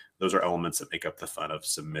friends. Those are elements that make up the fun of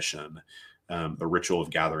submission. The ritual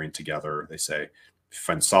of gathering together, they say. If you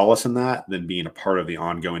find solace in that, then being a part of the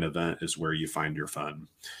ongoing event is where you find your fun.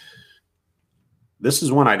 This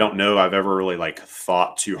is one I don't know I've ever really like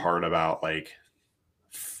thought too hard about, like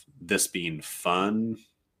this being fun.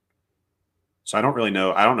 So I don't really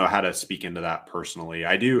know. I don't know how to speak into that personally.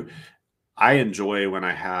 I enjoy when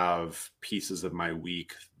I have pieces of my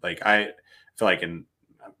week. Like I feel like, and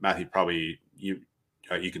Matthew, probably you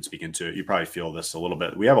can speak into it. You probably feel this a little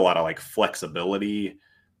bit. We have a lot of like flexibility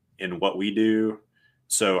in what we do.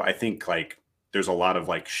 So I think like there's a lot of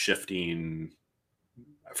like shifting,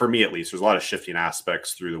 for me at least, there's a lot of shifting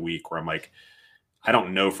aspects through the week where I'm like, I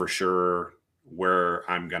don't know for sure where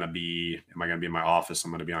I'm going to be. Am I going to be in my office?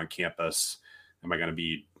 I'm going to be on campus. Am I going to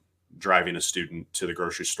be driving a student to the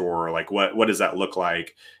grocery store? Like what does that look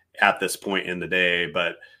like at this point in the day?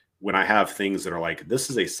 But when I have things that are like,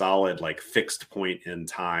 this is a solid, like fixed point in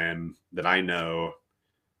time that I know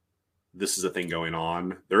this is a thing going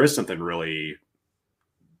on, there is something really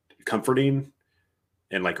comforting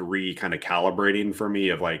and like kind of calibrating for me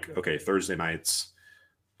of like, okay, Thursday nights,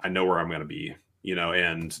 I know where I'm going to be, you know,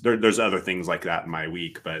 and there's other things like that in my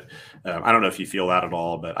week, but I don't know if you feel that at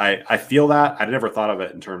all, but I feel that. I never thought of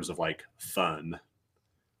it in terms of like fun.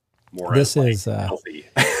 More this as is like healthy.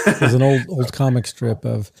 There's an old comic strip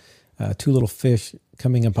of two little fish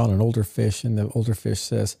coming upon an older fish, and the older fish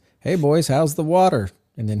says, "Hey boys, how's the water?"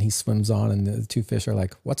 And then he swims on, and the two fish are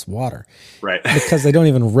like, "What's water?" Right. Because they don't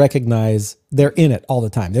even recognize they're in it all the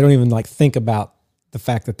time. They don't even like think about the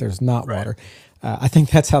fact that there's not water. I think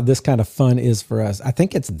that's how this kind of fun is for us. I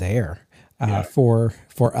think it's there for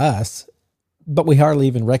us, but we hardly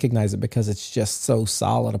even recognize it because it's just so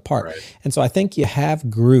solid a part. Right. And so I think you have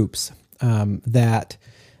groups that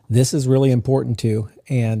this is really important to.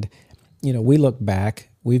 And, you know, we look back,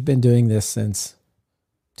 we've been doing this since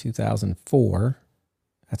 2004.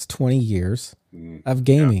 That's 20 years of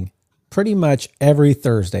gaming. Yeah. Pretty much every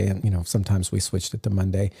Thursday. And, you know, sometimes we switched it to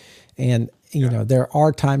Monday. And, you know, there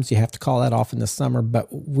are times you have to call that off in the summer, but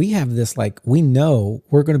we have this, like, we know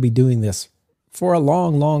we're going to be doing this for a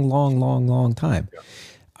long time. Yeah.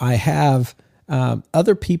 I have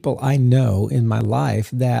other people I know in my life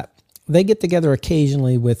that they get together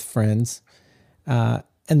occasionally with friends, and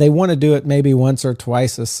they want to do it maybe once or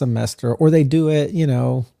twice a semester, or they do it, you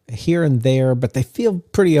know, here and there, but they feel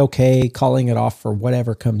pretty okay calling it off for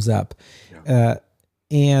whatever comes up. Yeah.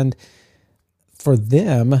 And for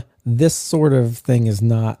them, this sort of thing is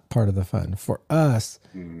not part of the fun. For us,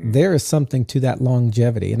 there is something to that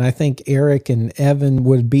longevity. And I think Eric and Evan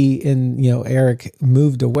would be in, you know, Eric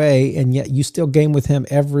moved away, and yet you still game with him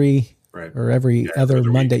every Right. or every other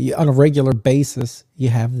Monday on a regular basis, you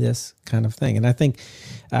have this kind of thing. And I think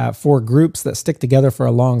for groups that stick together for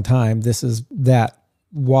a long time, this is that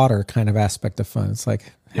water kind of aspect of fun. It's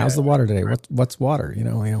like, how's the water today? What's water?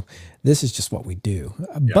 This is just what we do.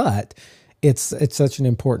 But it's such an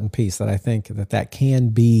important piece that I think that can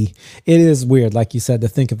be. It is weird, like you said, to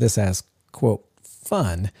think of this as quote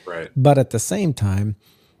fun, right? But at the same time,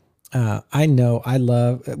 I know I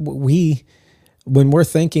love when we're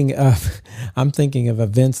thinking of, I'm thinking of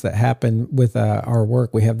events that happen with our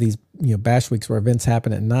work. We have these, bash weeks where events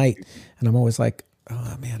happen at night, and I'm always like,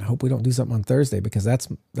 oh man, I hope we don't do something on Thursday because that's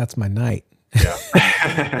my night. Yeah.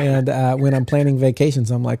 And when I'm planning vacations,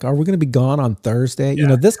 I'm like, are we going to be gone on Thursday?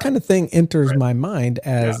 Yeah. This kind of thing enters my mind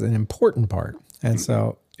as an important part. And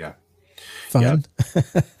so, fun.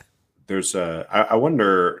 Yeah. There's I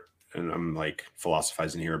wonder, and I'm like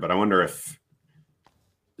philosophizing here, but I wonder if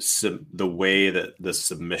the way that the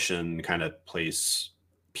submission kind of piece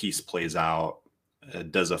plays out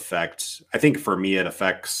does affect, I think for me, it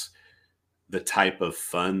affects the type of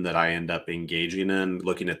fun that I end up engaging in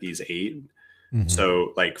looking at these 8. Mm-hmm.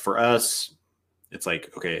 So like for us, it's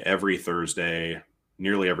like, okay,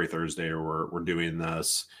 nearly every Thursday we're doing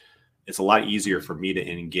this. It's a lot easier for me to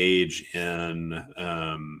engage in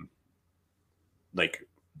the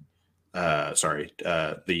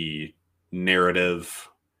narrative.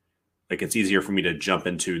 Like it's easier for me to jump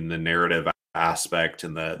into the narrative aspect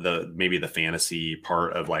and the maybe the fantasy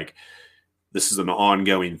part of like, this is an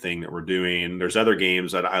ongoing thing that we're doing. There's other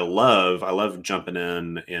games that I love. I love jumping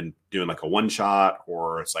in and doing like a one shot,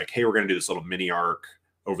 or it's like, hey, we're going to do this little mini arc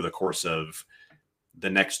over the course of the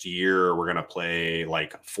next year. We're going to play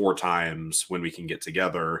like 4 times when we can get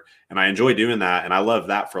together. And I enjoy doing that. And I love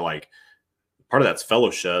that for like, part of that's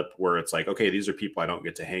fellowship, where it's like, okay, these are people I don't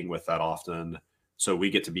get to hang with that often. So we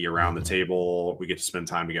get to be around the table. We get to spend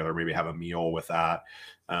time together, maybe have a meal with that.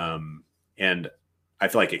 And I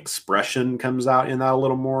feel like expression comes out in that a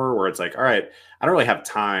little more, where it's like, all right, I don't really have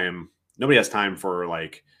time. Nobody has time for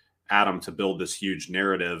like Adam to build this huge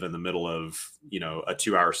narrative in the middle of, a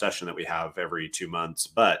 2-hour session that we have every 2 months.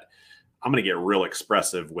 But I'm going to get real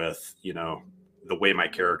expressive with, the way my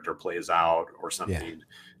character plays out or something.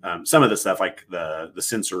 Yeah. Some of the stuff like the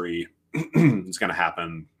sensory is going to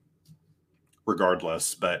happen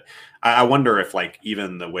regardless. But I wonder if like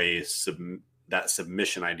even the way that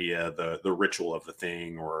submission idea, the ritual of the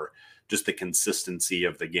thing, or just the consistency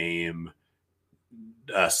of the game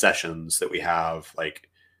sessions that we have, like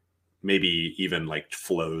maybe even like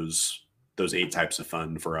flows those 8 types of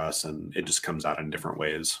fun for us, and it just comes out in different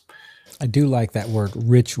ways. I do like that word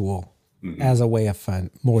ritual as a way of fun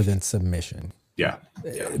more than submission. Yeah.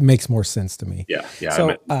 It makes more sense to me. Yeah.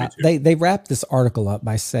 So they wrap this article up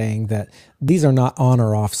by saying that these are not on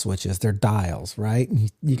or off switches. They're dials, right?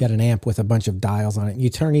 You got an amp with a bunch of dials on it. You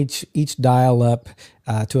turn each dial up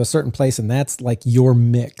to a certain place, and that's like your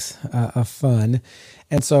mix of fun.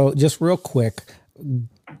 And so just real quick,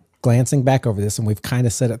 glancing back over this, and we've kind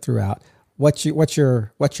of said it throughout, what's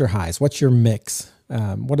your highs? What's your mix?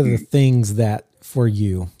 What are the things that for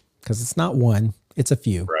you? Because it's not one. It's a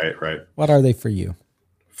few. Right. What are they for you?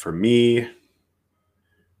 For me,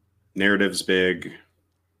 narrative's big,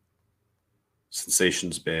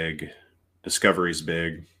 sensation's big, discovery's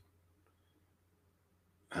big.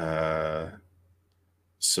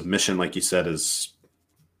 Submission, like you said, is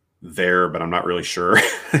there, but I'm not really sure.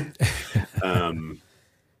 I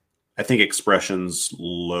think expression's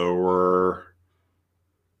lower,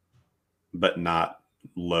 but not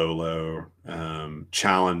low.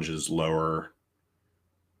 Challenge is lower.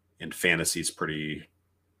 And fantasy's pretty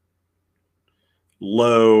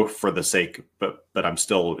low for the sake, but I'm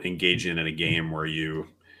still engaging in a game where you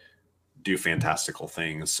do fantastical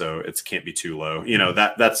things, so it can't be too low.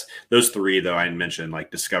 That's those 3 though I mentioned,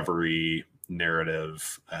 like discovery,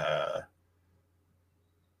 narrative,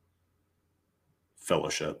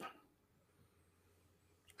 fellowship.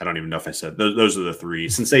 I don't even know if I said those are the 3.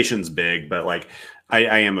 Sensation's big, but like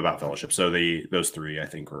I am about fellowship. So those 3 I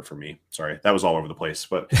think were for me. Sorry, that was all over the place.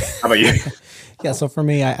 But how about you? Yeah. So for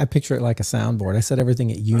me, I picture it like a soundboard. I set everything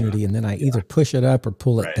at unity, and then I either push it up or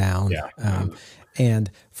pull it down. Yeah. And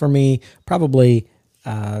for me, probably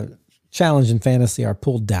challenge and fantasy are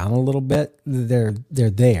pulled down a little bit. They're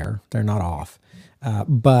there. They're not off.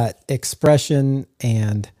 But expression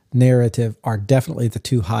and narrative are definitely the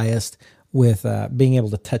 2 highest, with being able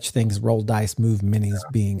to touch things, roll dice, move minis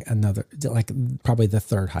being another, like probably the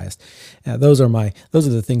 3rd highest. Those are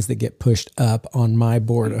the things that get pushed up on my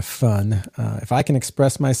board of fun. If I can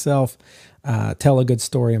express myself, tell a good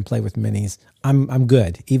story, and play with minis, I'm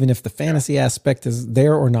good. Even if the fantasy aspect is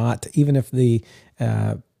there or not, even if the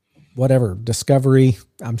whatever discovery.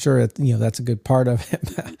 I'm sure that's a good part of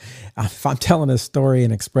it. If I'm telling a story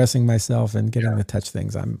and expressing myself and getting to touch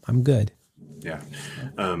things, I'm good. Yeah.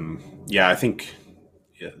 Yeah, I think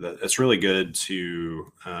it's really good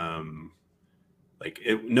to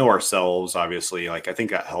know ourselves. Obviously, like I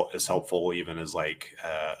think that is helpful. Even as like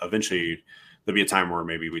eventually there'll be a time where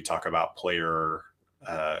maybe we talk about player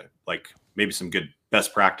like maybe some good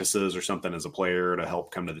best practices or something as a player to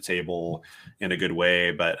help come to the table in a good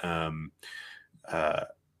way. But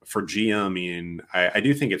for GM, I mean, I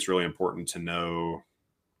do think it's really important to know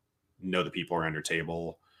the people around your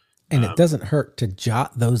table. And it doesn't hurt to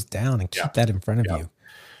jot those down and keep that in front of you.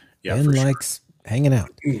 Yeah, Ben for sure. likes hanging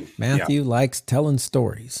out. Matthew likes telling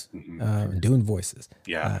stories and doing voices.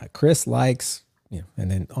 Yeah. Chris likes, and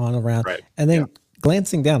then on around. Right. And then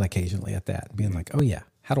glancing down occasionally at that and being like, oh, yeah,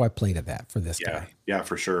 how do I play to that for this guy? Yeah,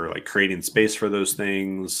 for sure. Like creating space for those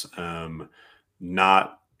things,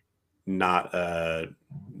 not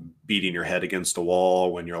beating your head against a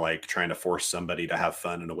wall when you're like trying to force somebody to have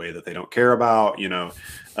fun in a way that they don't care about.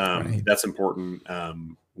 That's important.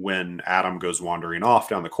 When Adam goes wandering off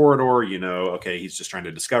down the corridor, okay, he's just trying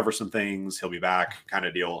to discover some things. He'll be back, kind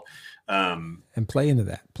of deal. And play into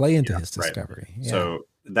that. Play into his discovery. Right. Yeah. So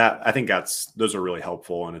that I think those are really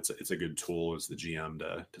helpful, and it's a good tool as the GM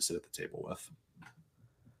to sit at the table with.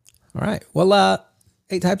 All right. Well,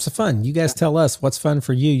 8 types of fun. You guys tell us what's fun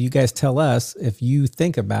for you. You guys tell us if you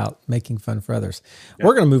think about making fun for others. Yeah.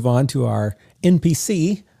 We're going to move on to our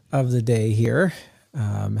NPC of the day here.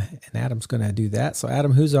 And Adam's going to do that. So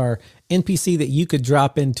Adam, who's our NPC that you could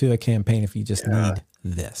drop into a campaign if you just need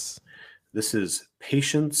this? This is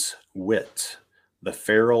Patience Witt, the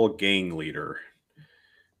feral gang leader.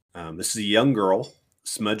 This is a young girl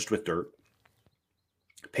smudged with dirt.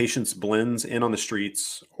 Patience blends in on the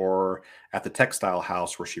streets or at the textile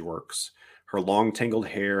house where she works. Her long tangled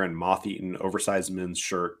hair and moth-eaten oversized men's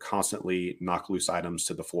shirt constantly knock loose items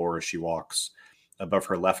to the floor as she walks. Above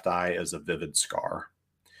her left eye is a vivid scar.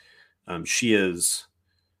 She is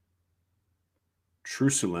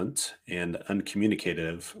truculent and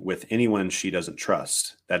uncommunicative with anyone she doesn't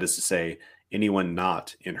trust. That is to say, anyone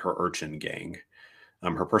not in her urchin gang.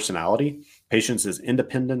 Her personality, Patience is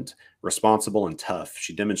independent, responsible, and tough.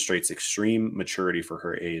 She demonstrates extreme maturity for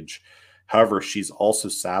her age. However, she's also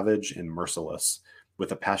savage and merciless,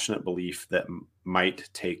 with a passionate belief that might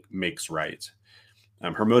makes right.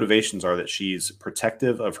 Her motivations are that she's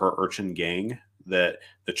protective of her urchin gang, that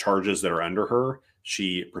the charges that are under her,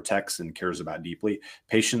 she protects and cares about deeply.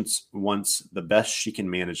 Patience wants the best she can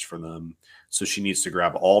manage for them, so she needs to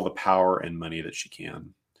grab all the power and money that she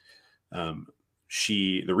can.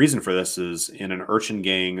 The reason for this is in an urchin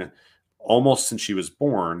gang, almost since she was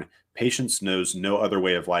born, Patience knows no other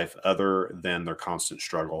way of life other than their constant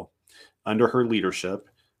struggle. Under her leadership,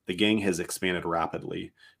 the gang has expanded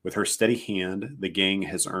rapidly. With her steady hand, the gang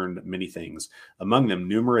has earned many things, among them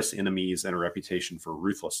numerous enemies and a reputation for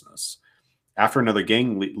ruthlessness. After another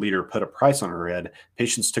gang leader put a price on her head,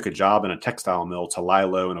 Patience took a job in a textile mill to lie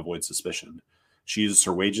low and avoid suspicion. She uses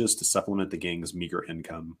her wages to supplement the gang's meager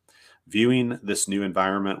income. Viewing this new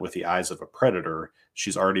environment with the eyes of a predator,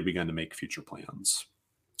 she's already begun to make future plans.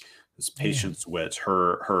 This Patience Witt,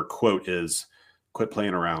 her quote is, "Quit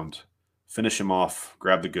playing around. Finish him off,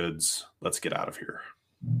 grab the goods, let's get out of here."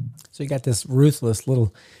 So you got this ruthless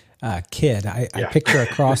little kid. I picture a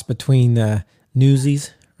cross between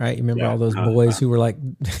Newsies, right? You remember all those boys who were like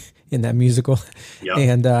in that musical? Yep.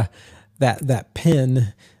 And that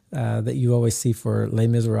pen that you always see for Les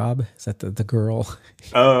Miserables, is that the girl?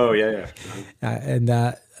 Oh, yeah. And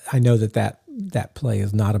I know that play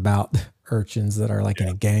is not about urchins that are like in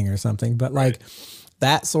a gang or something, but like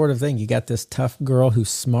that sort of thing. You got this tough girl who's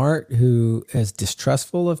smart, who is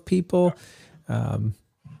distrustful of people. Who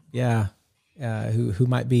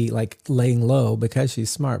might be like laying low because she's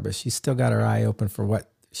smart, but she's still got her eye open for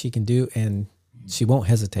what she can do, and she won't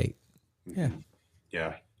hesitate. Yeah.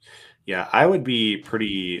 I would be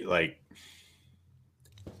pretty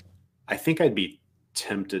I think I'd be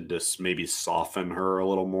tempted to maybe soften her a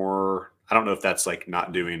little more. I don't know if that's like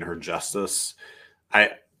not doing her justice.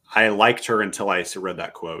 I liked her until I read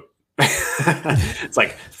that quote. It's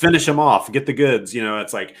like, finish him off, get the goods.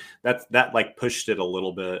 It's like that like pushed it a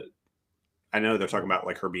little bit. I know they're talking about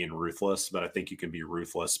like her being ruthless, but I think you can be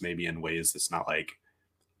ruthless maybe in ways that's not like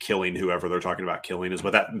killing whoever they're talking about killing is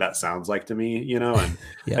what that sounds like to me, and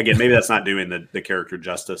again, maybe that's not doing the character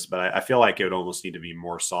justice, but I feel like it would almost need to be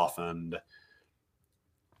more softened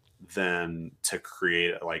than to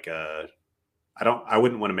create like I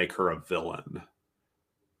wouldn't want to make her a villain.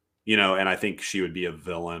 And I think she would be a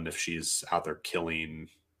villain if she's out there killing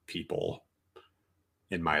people.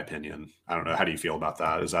 in my opinion. I don't know. How do you feel about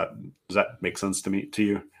that? Does that make sense to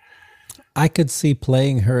you? I could see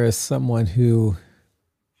playing her as someone who,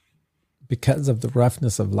 because of the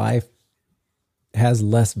roughness of life, has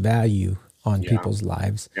less value on Yeah. people's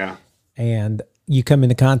lives. Yeah. And you come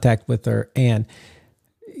into contact with her and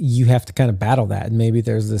you have to kind of battle that. And maybe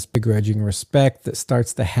there's this begrudging respect that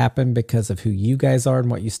starts to happen because of who you guys are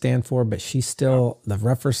and what you stand for, but she's still the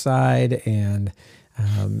rougher side. And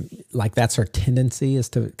like that's her tendency, is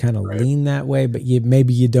to kind of Right. lean that way, but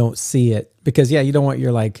maybe you don't see it because you don't want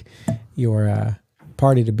your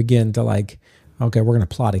party to begin to like, okay, we're going to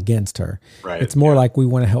plot against her. Right. It's more like we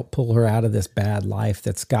want to help pull her out of this bad life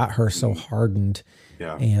that's got her so hardened,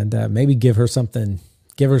 Yeah. and maybe give her something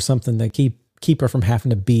to keep her from having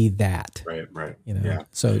to be that. Right. Right. You know, Yeah.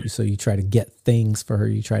 so you try to get things for her.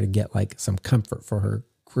 You try to get like some comfort for her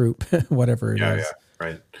group, whatever it Yeah. is. Yeah.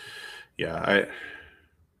 Right. Yeah.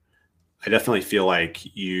 I definitely feel like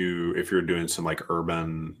if you're doing some like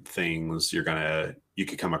urban things, you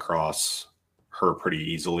could come across her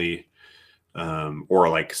pretty easily. Or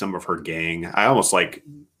like some of her gang. I almost like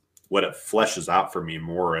what it fleshes out for me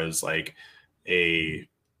more as like a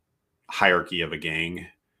hierarchy of a gang.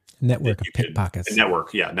 Network of pickpockets.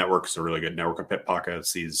 Network. Yeah. Network's a really good network of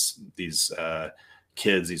pickpockets. These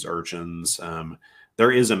kids, these urchins.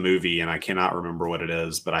 There is a movie and I cannot remember what it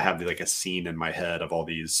is, but I have like a scene in my head of all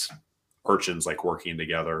these urchins like working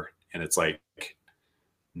together, and it's like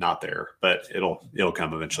not there, but it'll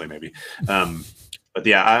come eventually maybe. But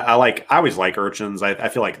yeah, I always like urchins. I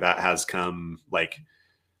feel like that has come like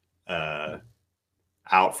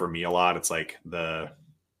out for me a lot. It's like the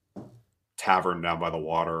tavern down by the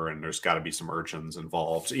water and there's got to be some urchins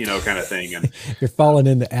involved, kind of thing. And You're falling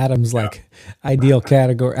into Adam's like ideal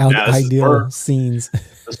category, ideal scenes.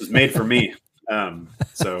 This is made for me.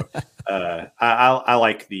 So I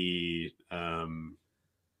like the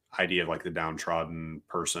idea of like the downtrodden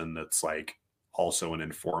person that's like also an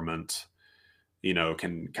informant,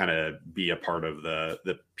 can kind of be a part of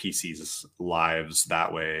the PC's lives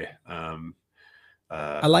that way.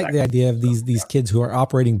 I like the idea of these kids who are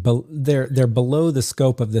operating. They're below the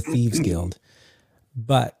scope of the Thieves Guild,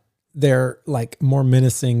 but they're like more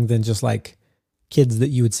menacing than just like kids that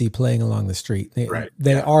you would see playing along the street.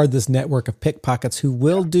 They are this network of pickpockets who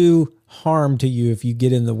will do harm to you if you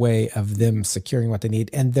get in the way of them securing what they need.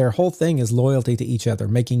 And their whole thing is loyalty to each other,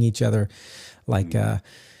 making each other like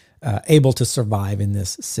able to survive in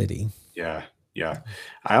this city. Yeah. Yeah.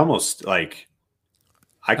 I almost like,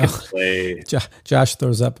 I could play. Josh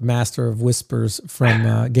throws up Master of Whispers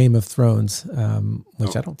from Game of Thrones,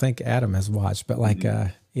 which I don't think Adam has watched, but like,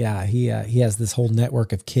 he has this whole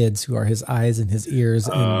network of kids who are his eyes and his ears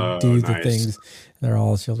and do the things. They're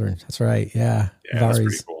all children. That's right. Yeah. That's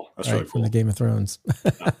pretty cool. That's really cool. From the Game of Thrones.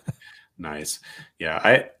 Nice.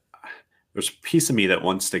 Yeah. There's a piece of me that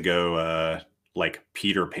wants to go like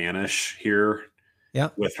Peter Panish here. Yeah,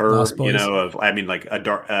 with her, like a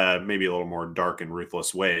dark, maybe a little more dark and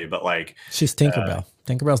ruthless way, but like she's Tinkerbell.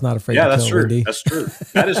 Tinkerbell's not afraid. Yeah, to that's kill true. Wendy. That's true.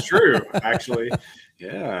 That is true. Actually,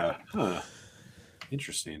 yeah. Huh.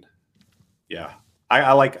 Interesting. Yeah,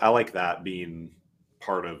 I like that being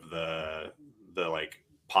part of the like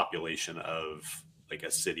population of like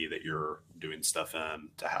a city that you're doing stuff in,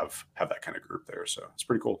 to have that kind of group there. So it's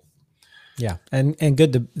pretty cool. Yeah, and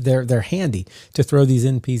good to they're handy to throw these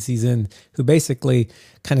NPCs in who basically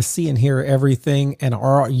kind of see and hear everything and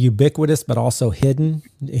are ubiquitous but also hidden.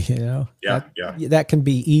 That can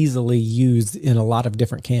be easily used in a lot of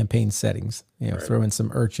different campaign settings. Throw in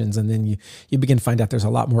some urchins, and then you begin to find out there's a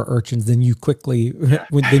lot more urchins than you than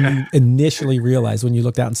you initially realized when you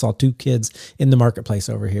looked out and saw two kids in the marketplace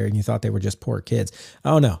over here, and you thought they were just poor kids.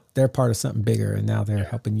 Oh no, they're part of something bigger, and now they're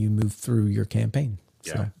helping you move through your campaign.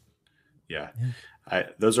 So. Yeah.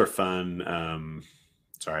 Those are fun.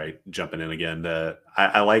 Sorry, jumping in again.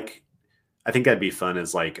 I think that'd be fun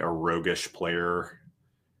as like a roguish player.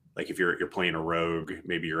 Like if you're playing a rogue,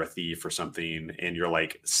 maybe you're a thief or something, and you're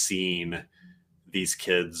like seeing these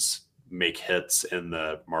kids make hits in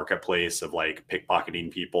the marketplace of like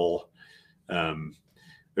pickpocketing people.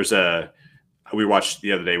 We watched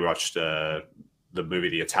the other day, the movie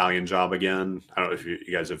The Italian Job again. I don't know if you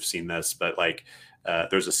guys have seen this, but like,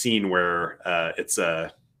 there's a scene where it's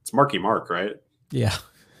Marky Mark, right? Yeah,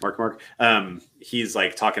 Mark. He's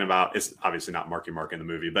like talking about, it's obviously not Marky Mark in the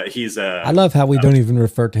movie, but he's I love how we don't even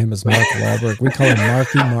refer to him as Mark Wahlberg. We call him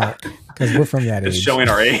Marky Mark because we're from that age. Just showing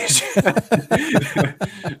our age.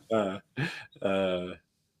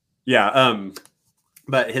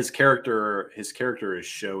 But his character is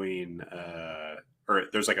showing, or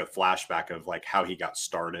there's like a flashback of like how he got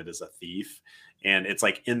started as a thief, and it's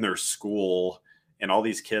like in their school. and all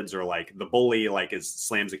these kids are like, the bully like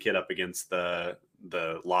slams a kid up against the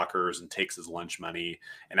lockers and takes his lunch money.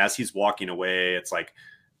 And as he's walking away, it's like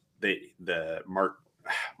the Mark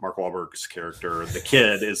Wahlberg's character, the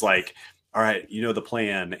kid, is like, all right, you know the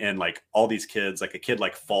plan. And like all these kids, like a kid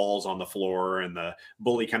like falls on the floor and the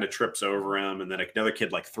bully kind of trips over him. And then another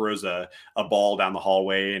kid like throws a ball down the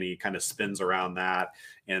hallway and he kind of spins around that.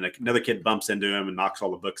 And another kid bumps into him and knocks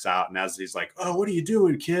all the books out. And as he's like, oh, what are you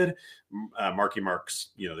doing, kid? Marky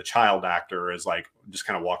Mark's, the child actor, is like, just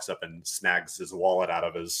kind of walks up and snags his wallet out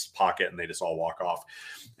of his pocket, and they just all walk off.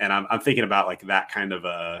 And I'm thinking about like that kind of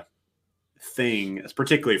a thing,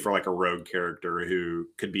 particularly for like a rogue character who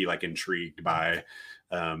could be like intrigued by,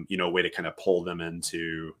 a way to kind of pull them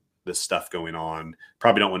into this stuff going on.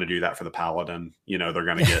 Probably don't want to do that for the paladin. They're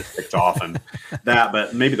going to get picked off and that,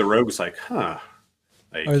 but maybe the rogue is like,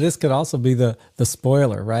 like, or this could also be the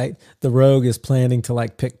spoiler, right? The rogue is planning to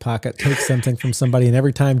like pickpocket, take something from somebody, and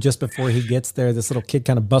every time just before he gets there, this little kid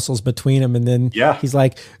kind of bustles between him, and then he's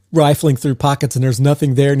like rifling through pockets, and there's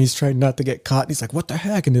nothing there, and he's trying not to get caught. And he's like, "What the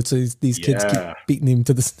heck?" And it's these kids keep beating him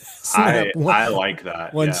to the snap. I like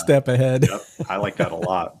that. One step ahead. Yep. I like that a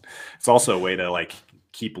lot. It's also a way to like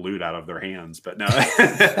keep loot out of their hands, but no, no,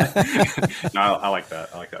 I like that.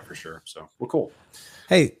 I like that for sure. So, well, cool.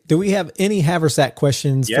 Hey, do we have any Haversack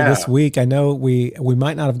questions for this week? I know we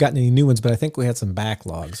might not have gotten any new ones, but I think we had some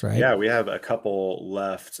backlogs, right? Yeah, we have a couple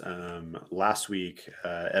left. Last week,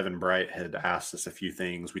 Evan Bright had asked us a few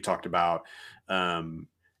things. We talked about an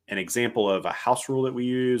example of a house rule that we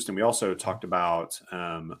used, and we also talked about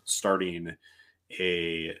starting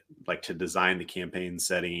to design the campaign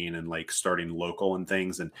setting and like starting local and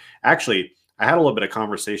things. And actually, I had a little bit of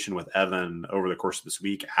conversation with Evan over the course of this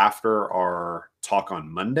week after our talk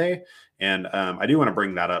on Monday. And I do want to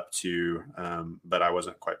bring that up too, but I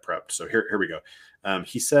wasn't quite prepped. So here we go.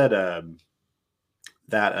 He said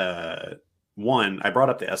that one, I brought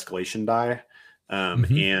up the escalation die.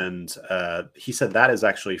 And he said that is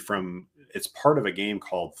actually it's part of a game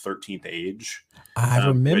called 13th Age. I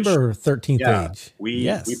remember 13th Age.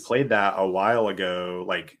 We played that a while ago,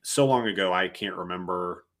 like so long ago, I can't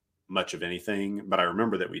remember much of anything, but I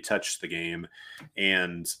remember that we touched the game,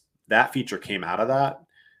 and that feature came out of that.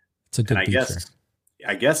 It's a good feature.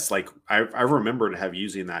 I guess like I remember to have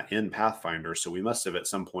using that in Pathfinder, so we must have at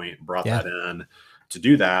some point brought that in to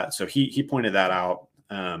do that. So he pointed that out,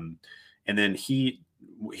 and then he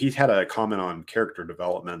had a comment on character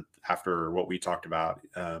development after what we talked about.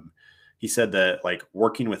 He said that like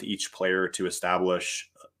working with each player to establish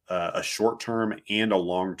a short-term and a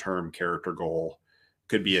long-term character goal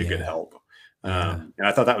could be a good help. And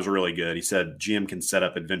I thought that was really good. He said GM can set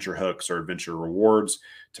up adventure hooks or adventure rewards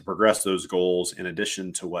to progress those goals in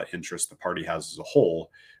addition to what interest the party has as a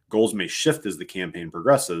whole. Goals may shift as the campaign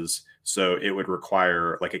progresses, so it would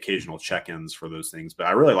require like occasional check-ins for those things. But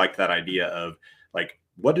I really like that idea of like,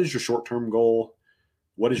 what is your short-term goal?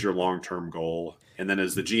 What is your long-term goal? And then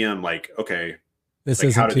as the GM, like, okay, this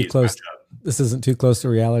isn't too close. This isn't too close to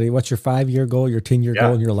reality. What's your 5-year goal, your 10-year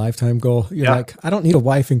goal, and your lifetime goal? You're like, I don't need a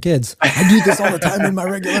wife and kids. I do this all the time in my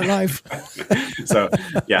regular life. So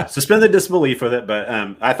suspend the disbelief with it. But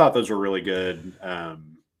I thought those were really good.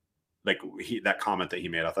 That comment that he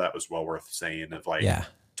made, I thought that was well worth saying, of like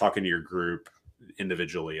talking to your group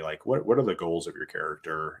individually, like what are the goals of your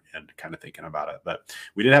character, and kind of thinking about it. But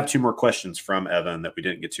we did have 2 more questions from Evan that we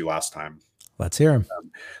didn't get to last time. Let's hear them.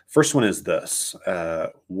 First one is this: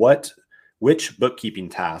 which bookkeeping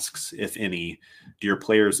tasks, if any, do your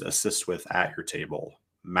players assist with at your table?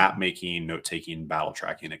 Map making, note taking, battle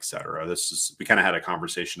tracking, etc. We kind of had a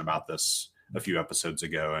conversation about this a few episodes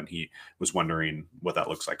ago, and he was wondering what that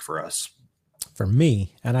looks like for us. For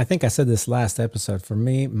me, and I think I said this last episode, for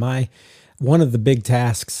me, one of the big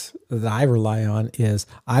tasks that I rely on is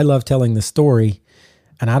I love telling the story,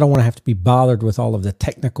 and I don't want to have to be bothered with all of the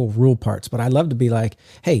technical rule parts, but I love to be like,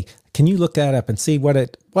 hey, can you look that up and see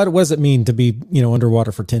what does it mean to be,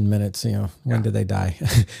 underwater for 10 minutes? When do they die?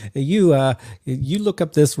 You look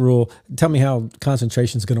up this rule, tell me how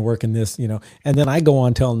concentration is going to work in this, and then I go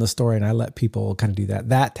on telling the story, and I let people kind of do that.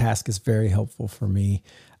 That task is very helpful for me.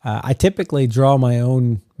 I typically draw my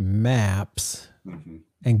own maps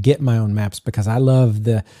and get my own maps because I love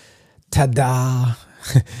the ta-da.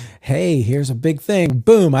 Hey, here's a big thing.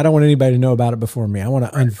 Boom. I don't want anybody to know about it before me. I want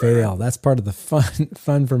to unveil. That's part of the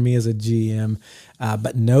fun for me as a GM.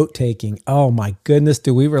 But note taking, oh my goodness,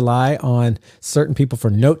 do we rely on certain people for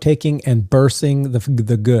note taking and bursting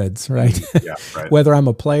the goods, right? Yeah, right. Whether I'm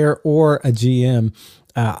a player or a GM,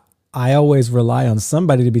 I always rely on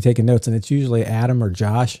somebody to be taking notes, and it's usually Adam or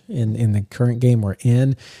Josh in the current game we're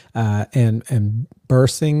in, and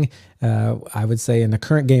Bursing. I would say in the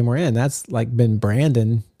current game we're in, that's like been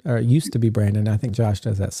Brandon, or it used to be Brandon. I think Josh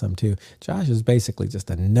does that some too. Josh is basically just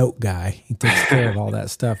a note guy. He takes care of all that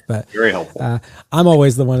stuff. But very helpful. I'm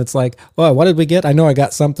always the one. It's like, well, what did we get? I know I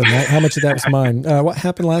got something. Right? How much of that was mine? What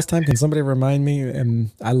happened last time? Can somebody remind me?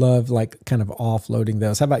 And I love like kind of offloading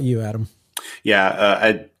those. How about you, Adam?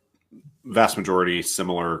 Yeah, vast majority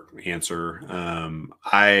similar answer.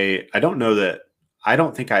 I don't know that. I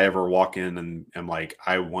don't think I ever walk in and am like,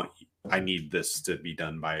 I need this to be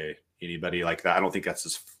done by anybody like that. I don't think that's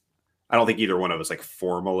just. I don't think either one of us like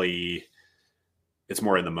formally. It's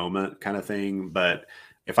more in the moment kind of thing. But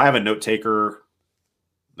if I have a note taker,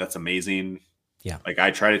 that's amazing. Yeah. Like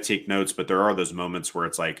I try to take notes, but there are those moments where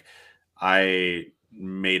it's like I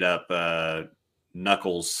made up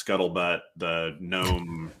Knuckles Scuttlebutt, the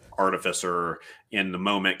gnome artificer, in the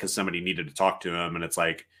moment because somebody needed to talk to him, and it's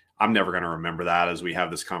like I'm never going to remember that as we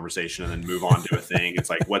have this conversation and then move on to a thing.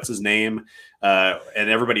 It's like, what's his name? And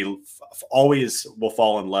everybody always will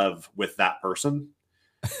fall in love with that person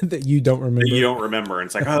that you don't remember. That you don't remember. And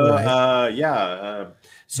it's like, so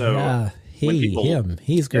yeah,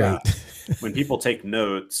 he's great. Yeah, when people take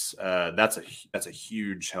notes, that's a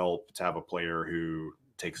huge help to have a player who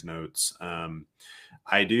takes notes.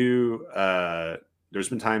 I do. There's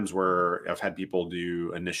been times where I've had people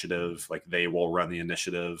do initiative, like they will run the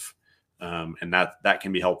initiative, and that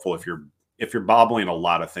can be helpful if you're bobbling a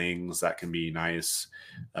lot of things. That can be nice,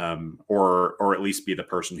 or at least be the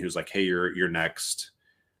person who's like, hey, you're next.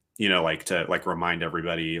 Like to like remind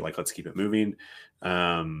everybody, like let's keep it moving.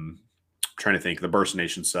 Trying to think the Burst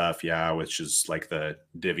Nation stuff, yeah, which is like the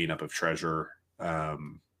divvying up of treasure. There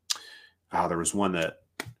was one that.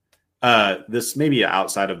 This may be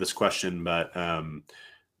outside of this question, but and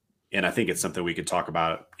I think it's something we could talk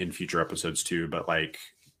about in future episodes too. But like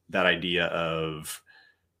that idea of,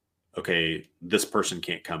 okay, this person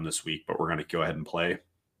can't come this week, but we're going to go ahead and play.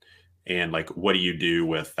 And like, what do you do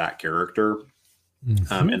with that character?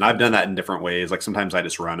 Mm-hmm. And I've done that in different ways. Like sometimes I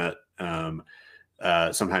just run it.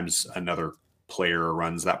 Sometimes another player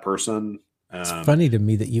runs that person. It's funny to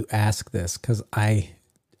me that you ask this because I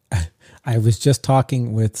was just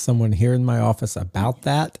talking with someone here in my office about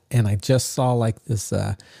that, and I just saw like this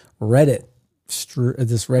Reddit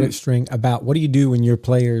string about what do you do when your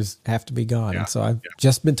players have to be gone. And so I've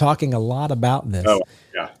just been talking a lot about this. Oh,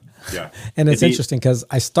 yeah. Yeah. And it's interesting because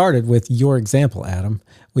I started with your example, Adam.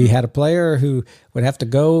 We had a player who would have to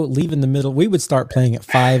leave in the middle. We would start playing at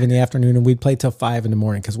 5 in the afternoon and we'd play till 5 in the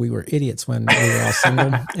morning because we were idiots when we were all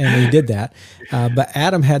single and we did that. But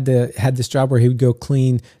Adam had this job where he would go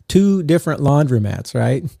clean 2 different laundromats,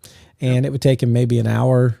 right? And it would take him maybe an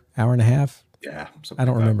hour and a half. Yeah. I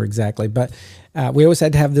don't remember exactly, but we always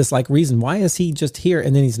had to have this like reason. Why is he just here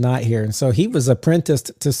and then he's not here? And so he was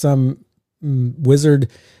apprenticed to some wizard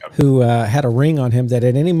who had a ring on him that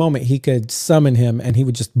at any moment he could summon him and he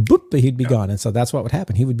would just boop, he'd be gone. And so that's what would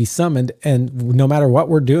happen. He would be summoned and no matter what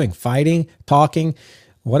we're doing, fighting, talking,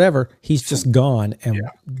 whatever, he's just gone. And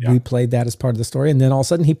we played that as part of the story. And then all of a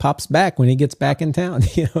sudden he pops back when he gets back in town,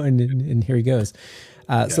 and here he goes.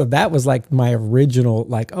 So that was like my original,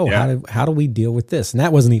 like, how do we deal with this? And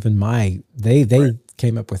that wasn't even they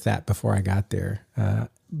came up with that before I got there.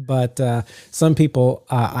 But some people,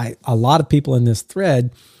 a lot of people in this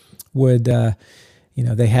thread would,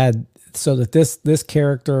 they had, so that this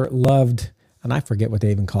character loved, and I forget what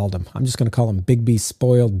they even called him. I'm just going to call him Big B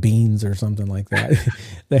Spoiled Beans or something like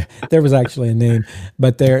that. there was actually a name,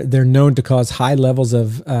 but they're known to cause high levels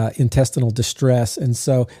of intestinal distress. And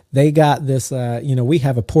so they got this, we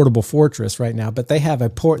have a portable fortress right now, but they had a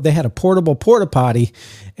portable porta potty,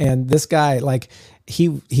 and this guy, like,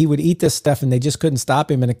 he would eat this stuff and they just couldn't stop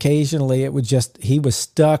him. And occasionally he was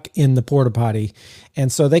stuck in the porta potty. And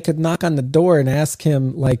so they could knock on the door and ask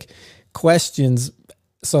him like questions.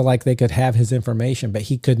 So like they could have his information, but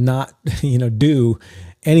he could not, do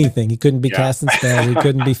anything. He couldn't be casting spells. He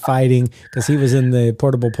couldn't be fighting because he was in the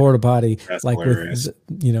portable porta potty, that's like hilarious.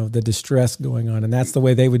 With, the distress going on. And that's the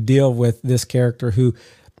way they would deal with this character who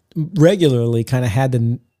regularly kind of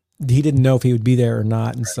he didn't know if he would be there or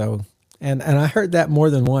not. And so, and I heard that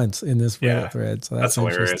more than once in this Reddit thread. So that's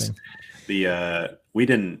hilarious. Interesting. We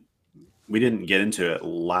didn't get into it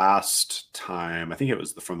last time. I think it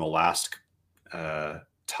was from the last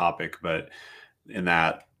topic, but in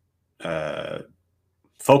that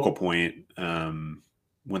focal point,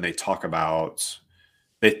 when they talk about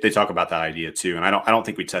they talk about that idea too, and I don't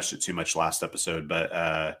think we touched it too much last episode,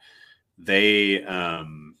 but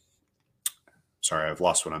sorry, I've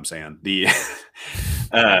lost what I'm saying.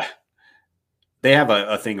 they have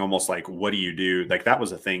a thing almost like, what do you do? Like that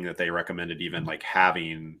was a thing that they recommended, even like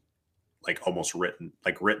having like almost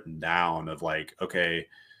written down of like, okay,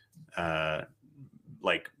 uh,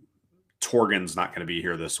 like Torgen's not going to be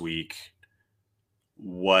here this week.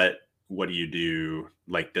 What do you do?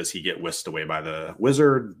 Like, does he get whisked away by the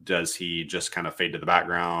wizard? Does he just kind of fade to the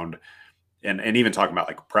background? And even talking about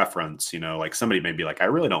like preference, like somebody may be like, I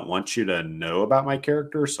really don't want you to know about my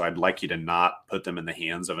character, so I'd like you to not put them in the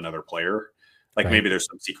hands of another player. Like maybe there's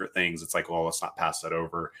some secret things. It's like, well, let's not pass that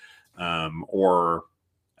over. Or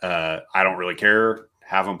I don't really care.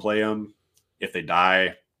 Have them play them. If they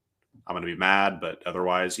die, I'm going to be mad. But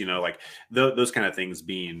otherwise, like those kind of things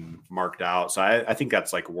being marked out. So I think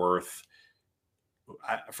that's like worth.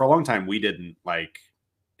 For a long time, we didn't like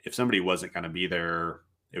if somebody wasn't going to be there.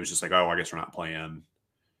 It was just like, oh, I guess we're not playing.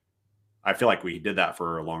 I feel like we did that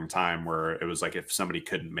for a long time where it was like if somebody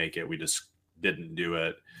couldn't make it, we just didn't do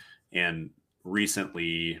it. And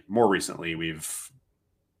more recently, we've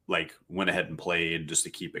like went ahead and played just to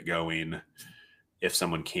keep it going if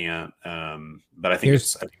someone can't. But I think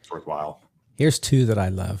it's worthwhile. Here's two that I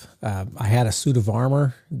love. I had a suit of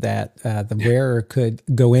armor that the wearer could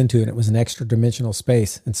go into, and it was an extra dimensional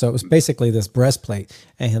space. And so it was basically this breastplate,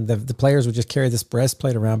 and the players would just carry this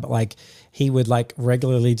breastplate around, but like he would like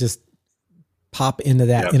regularly just pop into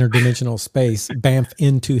that interdimensional space, bamf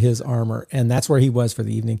into his armor. And that's where he was for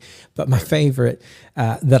the evening. But my favorite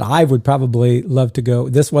that I would probably love to go,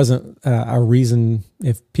 this wasn't a reason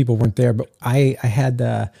if people weren't there, but I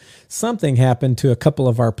had something happen to a couple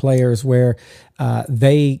of our players where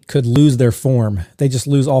they could lose their form. They just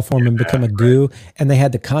lose all form and become a goo. And they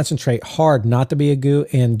had to concentrate hard not to be a goo.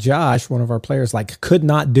 And Josh, one of our players, like could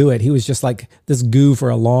not do it. He was just like this goo for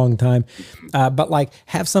a long time. But like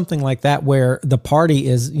have something like that where the party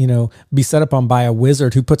is, be set upon by a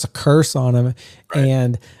wizard who puts a curse on him. Right.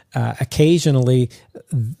 And occasionally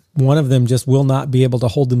one of them just will not be able to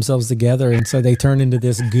hold themselves together. And so they turn into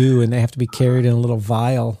this goo and they have to be carried in a little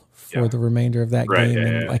vial for the remainder of that game.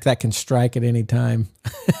 And like that can strike at any time.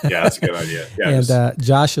 Yeah, that's a good idea. Yeah, and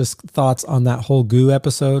Josh's thoughts on that whole goo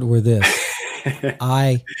episode were this.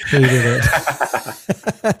 I hated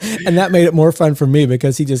it. And that made it more fun for me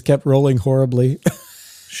because he just kept rolling horribly.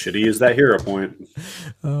 Should he use that hero point?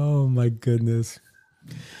 Oh my goodness.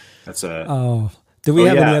 That's a do we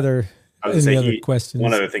have any other questions?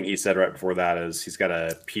 One other thing he said right before that is he's got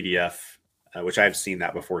a PDF, which I've seen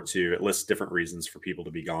that before too. It lists different reasons for people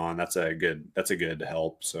to be gone. That's a good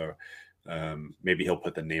help. So maybe he'll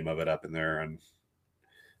put the name of it up in there and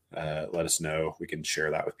let us know. We can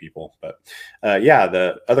share that with people. But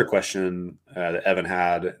the other question that Evan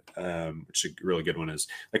had, which is a really good one, is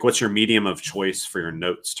like, what's your medium of choice for your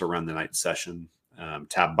notes to run the night session?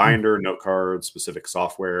 Tab binder, note cards, specific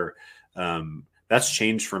software. That's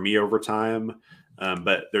changed for me over time.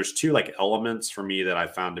 But there's two like elements for me that I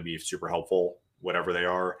found to be super helpful, whatever they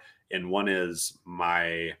are. And one is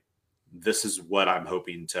this is what I'm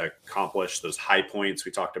hoping to accomplish. Those high points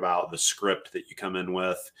we talked about, the script that you come in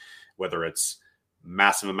with, whether it's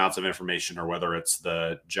massive amounts of information or whether it's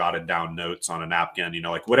the jotted down notes on a napkin,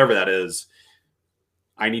 like whatever that is,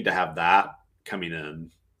 I need to have that coming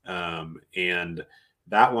in. And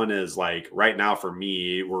that one is like right now for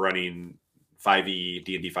me, we're running 5e,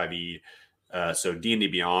 D&D 5e. So D&D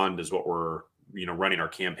Beyond is what we're, running our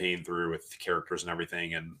campaign through with characters and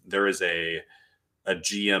everything. And there is a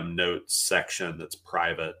GM notes section that's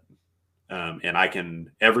private. And I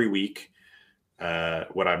can every week,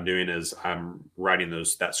 what I'm doing is I'm writing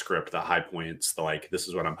that script, the high points, this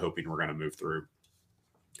is what I'm hoping we're going to move through.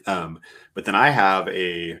 But then I have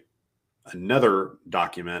another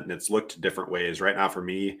document and it's looked different ways. Right now for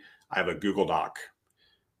me, I have a Google Doc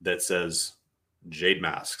that says Jade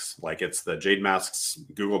Masks. Like it's the Jade Masks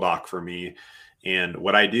Google Doc for me. And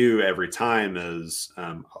what I do every time is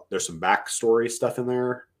there's some backstory stuff in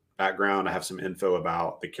there, background. I have some info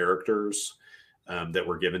about the characters that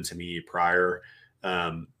were given to me prior.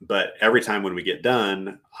 But every time when we get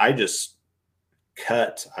done, I just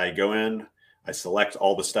I go in, I select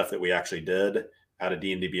all the stuff that we actually did out of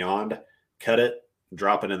D&D Beyond, cut it,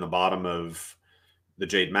 drop it in the bottom of the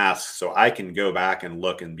Jade Mask. So I can go back and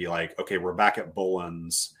look and be like, okay, we're back at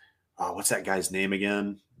Bullen's. What's that guy's name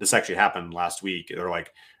again? This actually happened last week. They're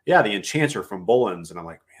like, yeah, the enchanter from Bullen's. And I'm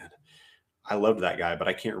like, man, I loved that guy, but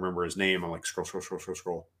I can't remember his name. I'm like,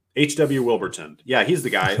 scroll. H.W. Wilburton. Yeah, he's the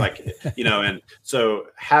guy. And so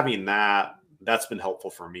having that's been helpful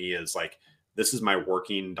for me is like, this is my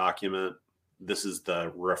working document. This is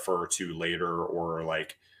the refer to later, or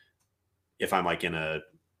like, if I'm like in a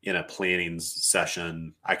planning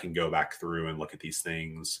session, I can go back through and look at these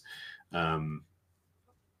things.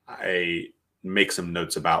 make some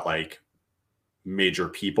notes about like major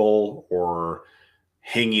people or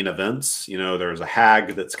hanging events. You know, there's a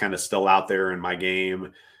hag that's kind of still out there in my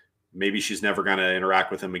game. Maybe she's never going to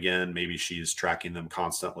interact with them again. Maybe she's tracking them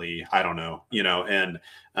constantly. I don't know, you know, and,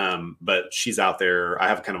 but she's out there. I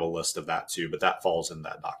have kind of a list of that too, but that falls in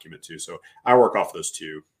that document too. So I work off those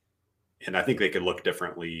two, and I think they could look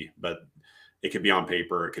differently, but it could be on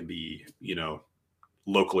paper. It could be, you know,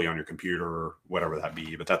 locally on your computer or whatever that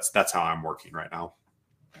be, but that's how I'm working right now.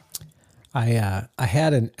 I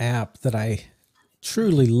had an app that I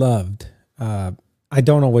truly loved. I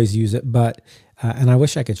don't always use it, but and I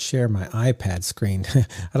wish I could share my iPad screen.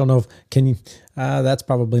 I don't know if can you. That's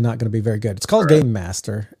probably not going to be very good. It's called Game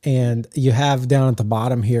Master, and you have down at the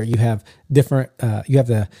bottom here. You have different. You have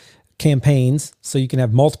the campaigns, so you can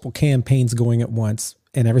have multiple campaigns going at once,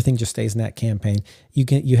 and everything just stays in that campaign.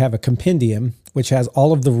 You have a compendium which has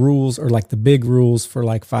all of the rules, or like the big rules for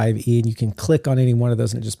like 5e, and you can click on any one of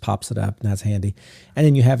those and it just pops it up, and that's handy. And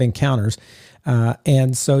then you have encounters.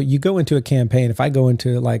 And so you go into a campaign. If I go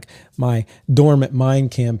into like my Dormant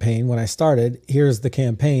Mind campaign, when I started, here's the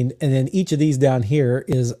campaign. And then each of these down here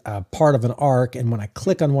is a part of an arc. And when I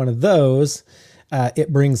click on one of those,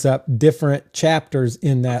 it brings up different chapters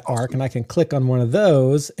in that arc. And I can click on one of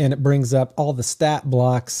those and it brings up all the stat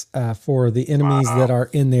blocks for the enemies that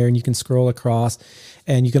are in there. And you can scroll across,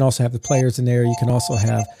 and you can also have the players in there. You can also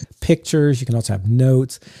have pictures. You can also have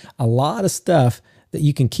notes, a lot of stuff that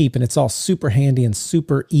you can keep, and it's all super handy and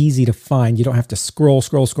super easy to find. You don't have to scroll.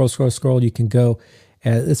 You can go,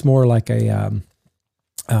 it's more like a,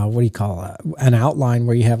 what do you call it? An outline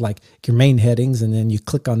where you have like your main headings, and then you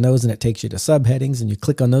click on those and it takes you to subheadings, and you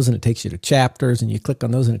click on those and it takes you to chapters, and you click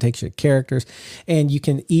on those and it takes you to characters, and you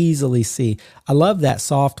can easily see. I love that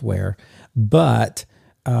software, but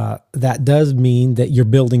that does mean that you're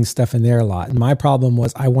building stuff in there a lot. And my problem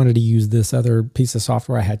was I wanted to use this other piece of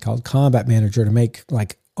software I had called Combat Manager to make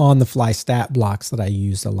like on the fly stat blocks that I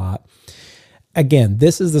used a lot. Again,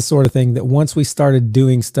 this is the sort of thing that once we started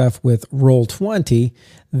doing stuff with Roll20,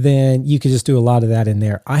 then you could just do a lot of that in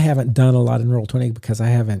there. I haven't done a lot in Roll20 because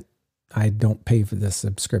I don't pay for the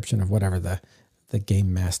subscription of whatever the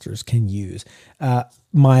game masters can use.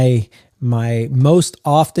 My most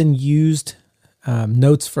often used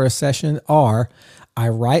notes for a session are, I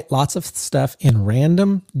write lots of stuff in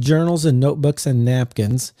random journals and notebooks and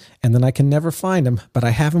napkins, and then I can never find them, but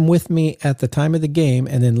I have them with me at the time of the game.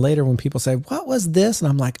 And then later when people say, what was this? And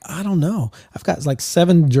I'm like, I don't know. I've got like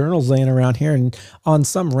 7 journals laying around here, and on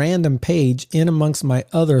some random page in amongst my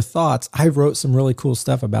other thoughts, I wrote some really cool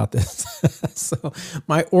stuff about this. So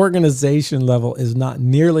my organization level is not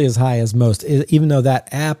nearly as high as most, even though that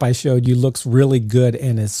app I showed you looks really good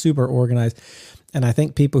and is super organized. And I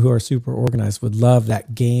think people who are super organized would love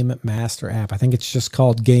that Game Master app. I think it's just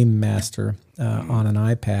called Game Master on an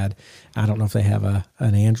iPad. I don't know if they have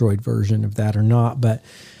an Android version of that or not, but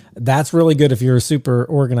that's really good if you're super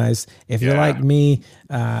organized. If you're like me,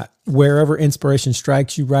 wherever inspiration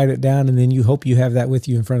strikes, you write it down, and then you hope you have that with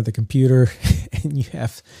you in front of the computer, and you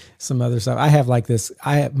have some other stuff. I have like this.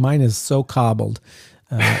 Mine is so cobbled,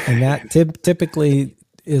 and that typically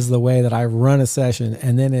is the way that I run a session.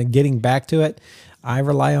 And then getting back to it, I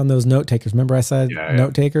rely on those note takers. Remember I said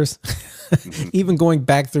note takers? Even going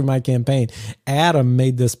back through my campaign, Adam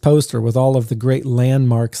made this poster with all of the great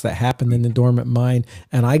landmarks that happened in the Dormant Mind.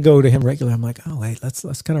 And I go to him regularly. I'm like, oh, wait,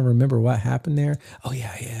 let's kind of remember what happened there. Oh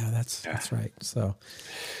yeah, that's right. So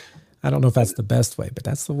I don't know if that's the best way, but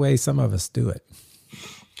that's the way some of us do it.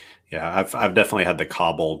 Yeah, I've definitely had the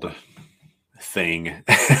cobbled thing.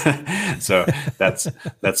 So that's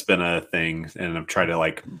been a thing, and I'm trying to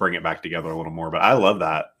like bring it back together a little more. But I love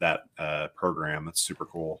that program. It's super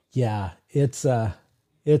cool. Yeah, it's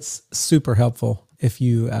super helpful if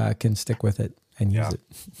you can stick with it and use it.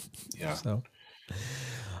 Yeah. So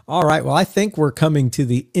all right, well, I think we're coming to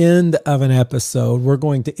the end of an episode. We're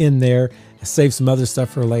going to end there, save some other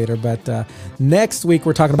stuff for later. But next week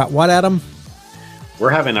we're talking about what, Adam? We're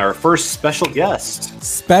having our first special guest.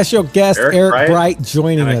 Special guest, Eric Bright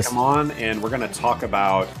joining us. Come on, and we're going to talk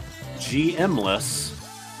about GM-less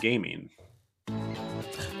gaming.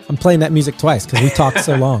 I'm playing that music twice because we talked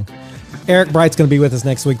so long. Eric Bright's going to be with us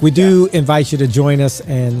next week. We do invite you to join us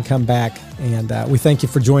and come back. And we thank you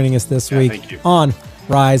for joining us this week on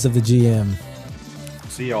Rise of the GM.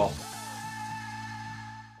 See y'all.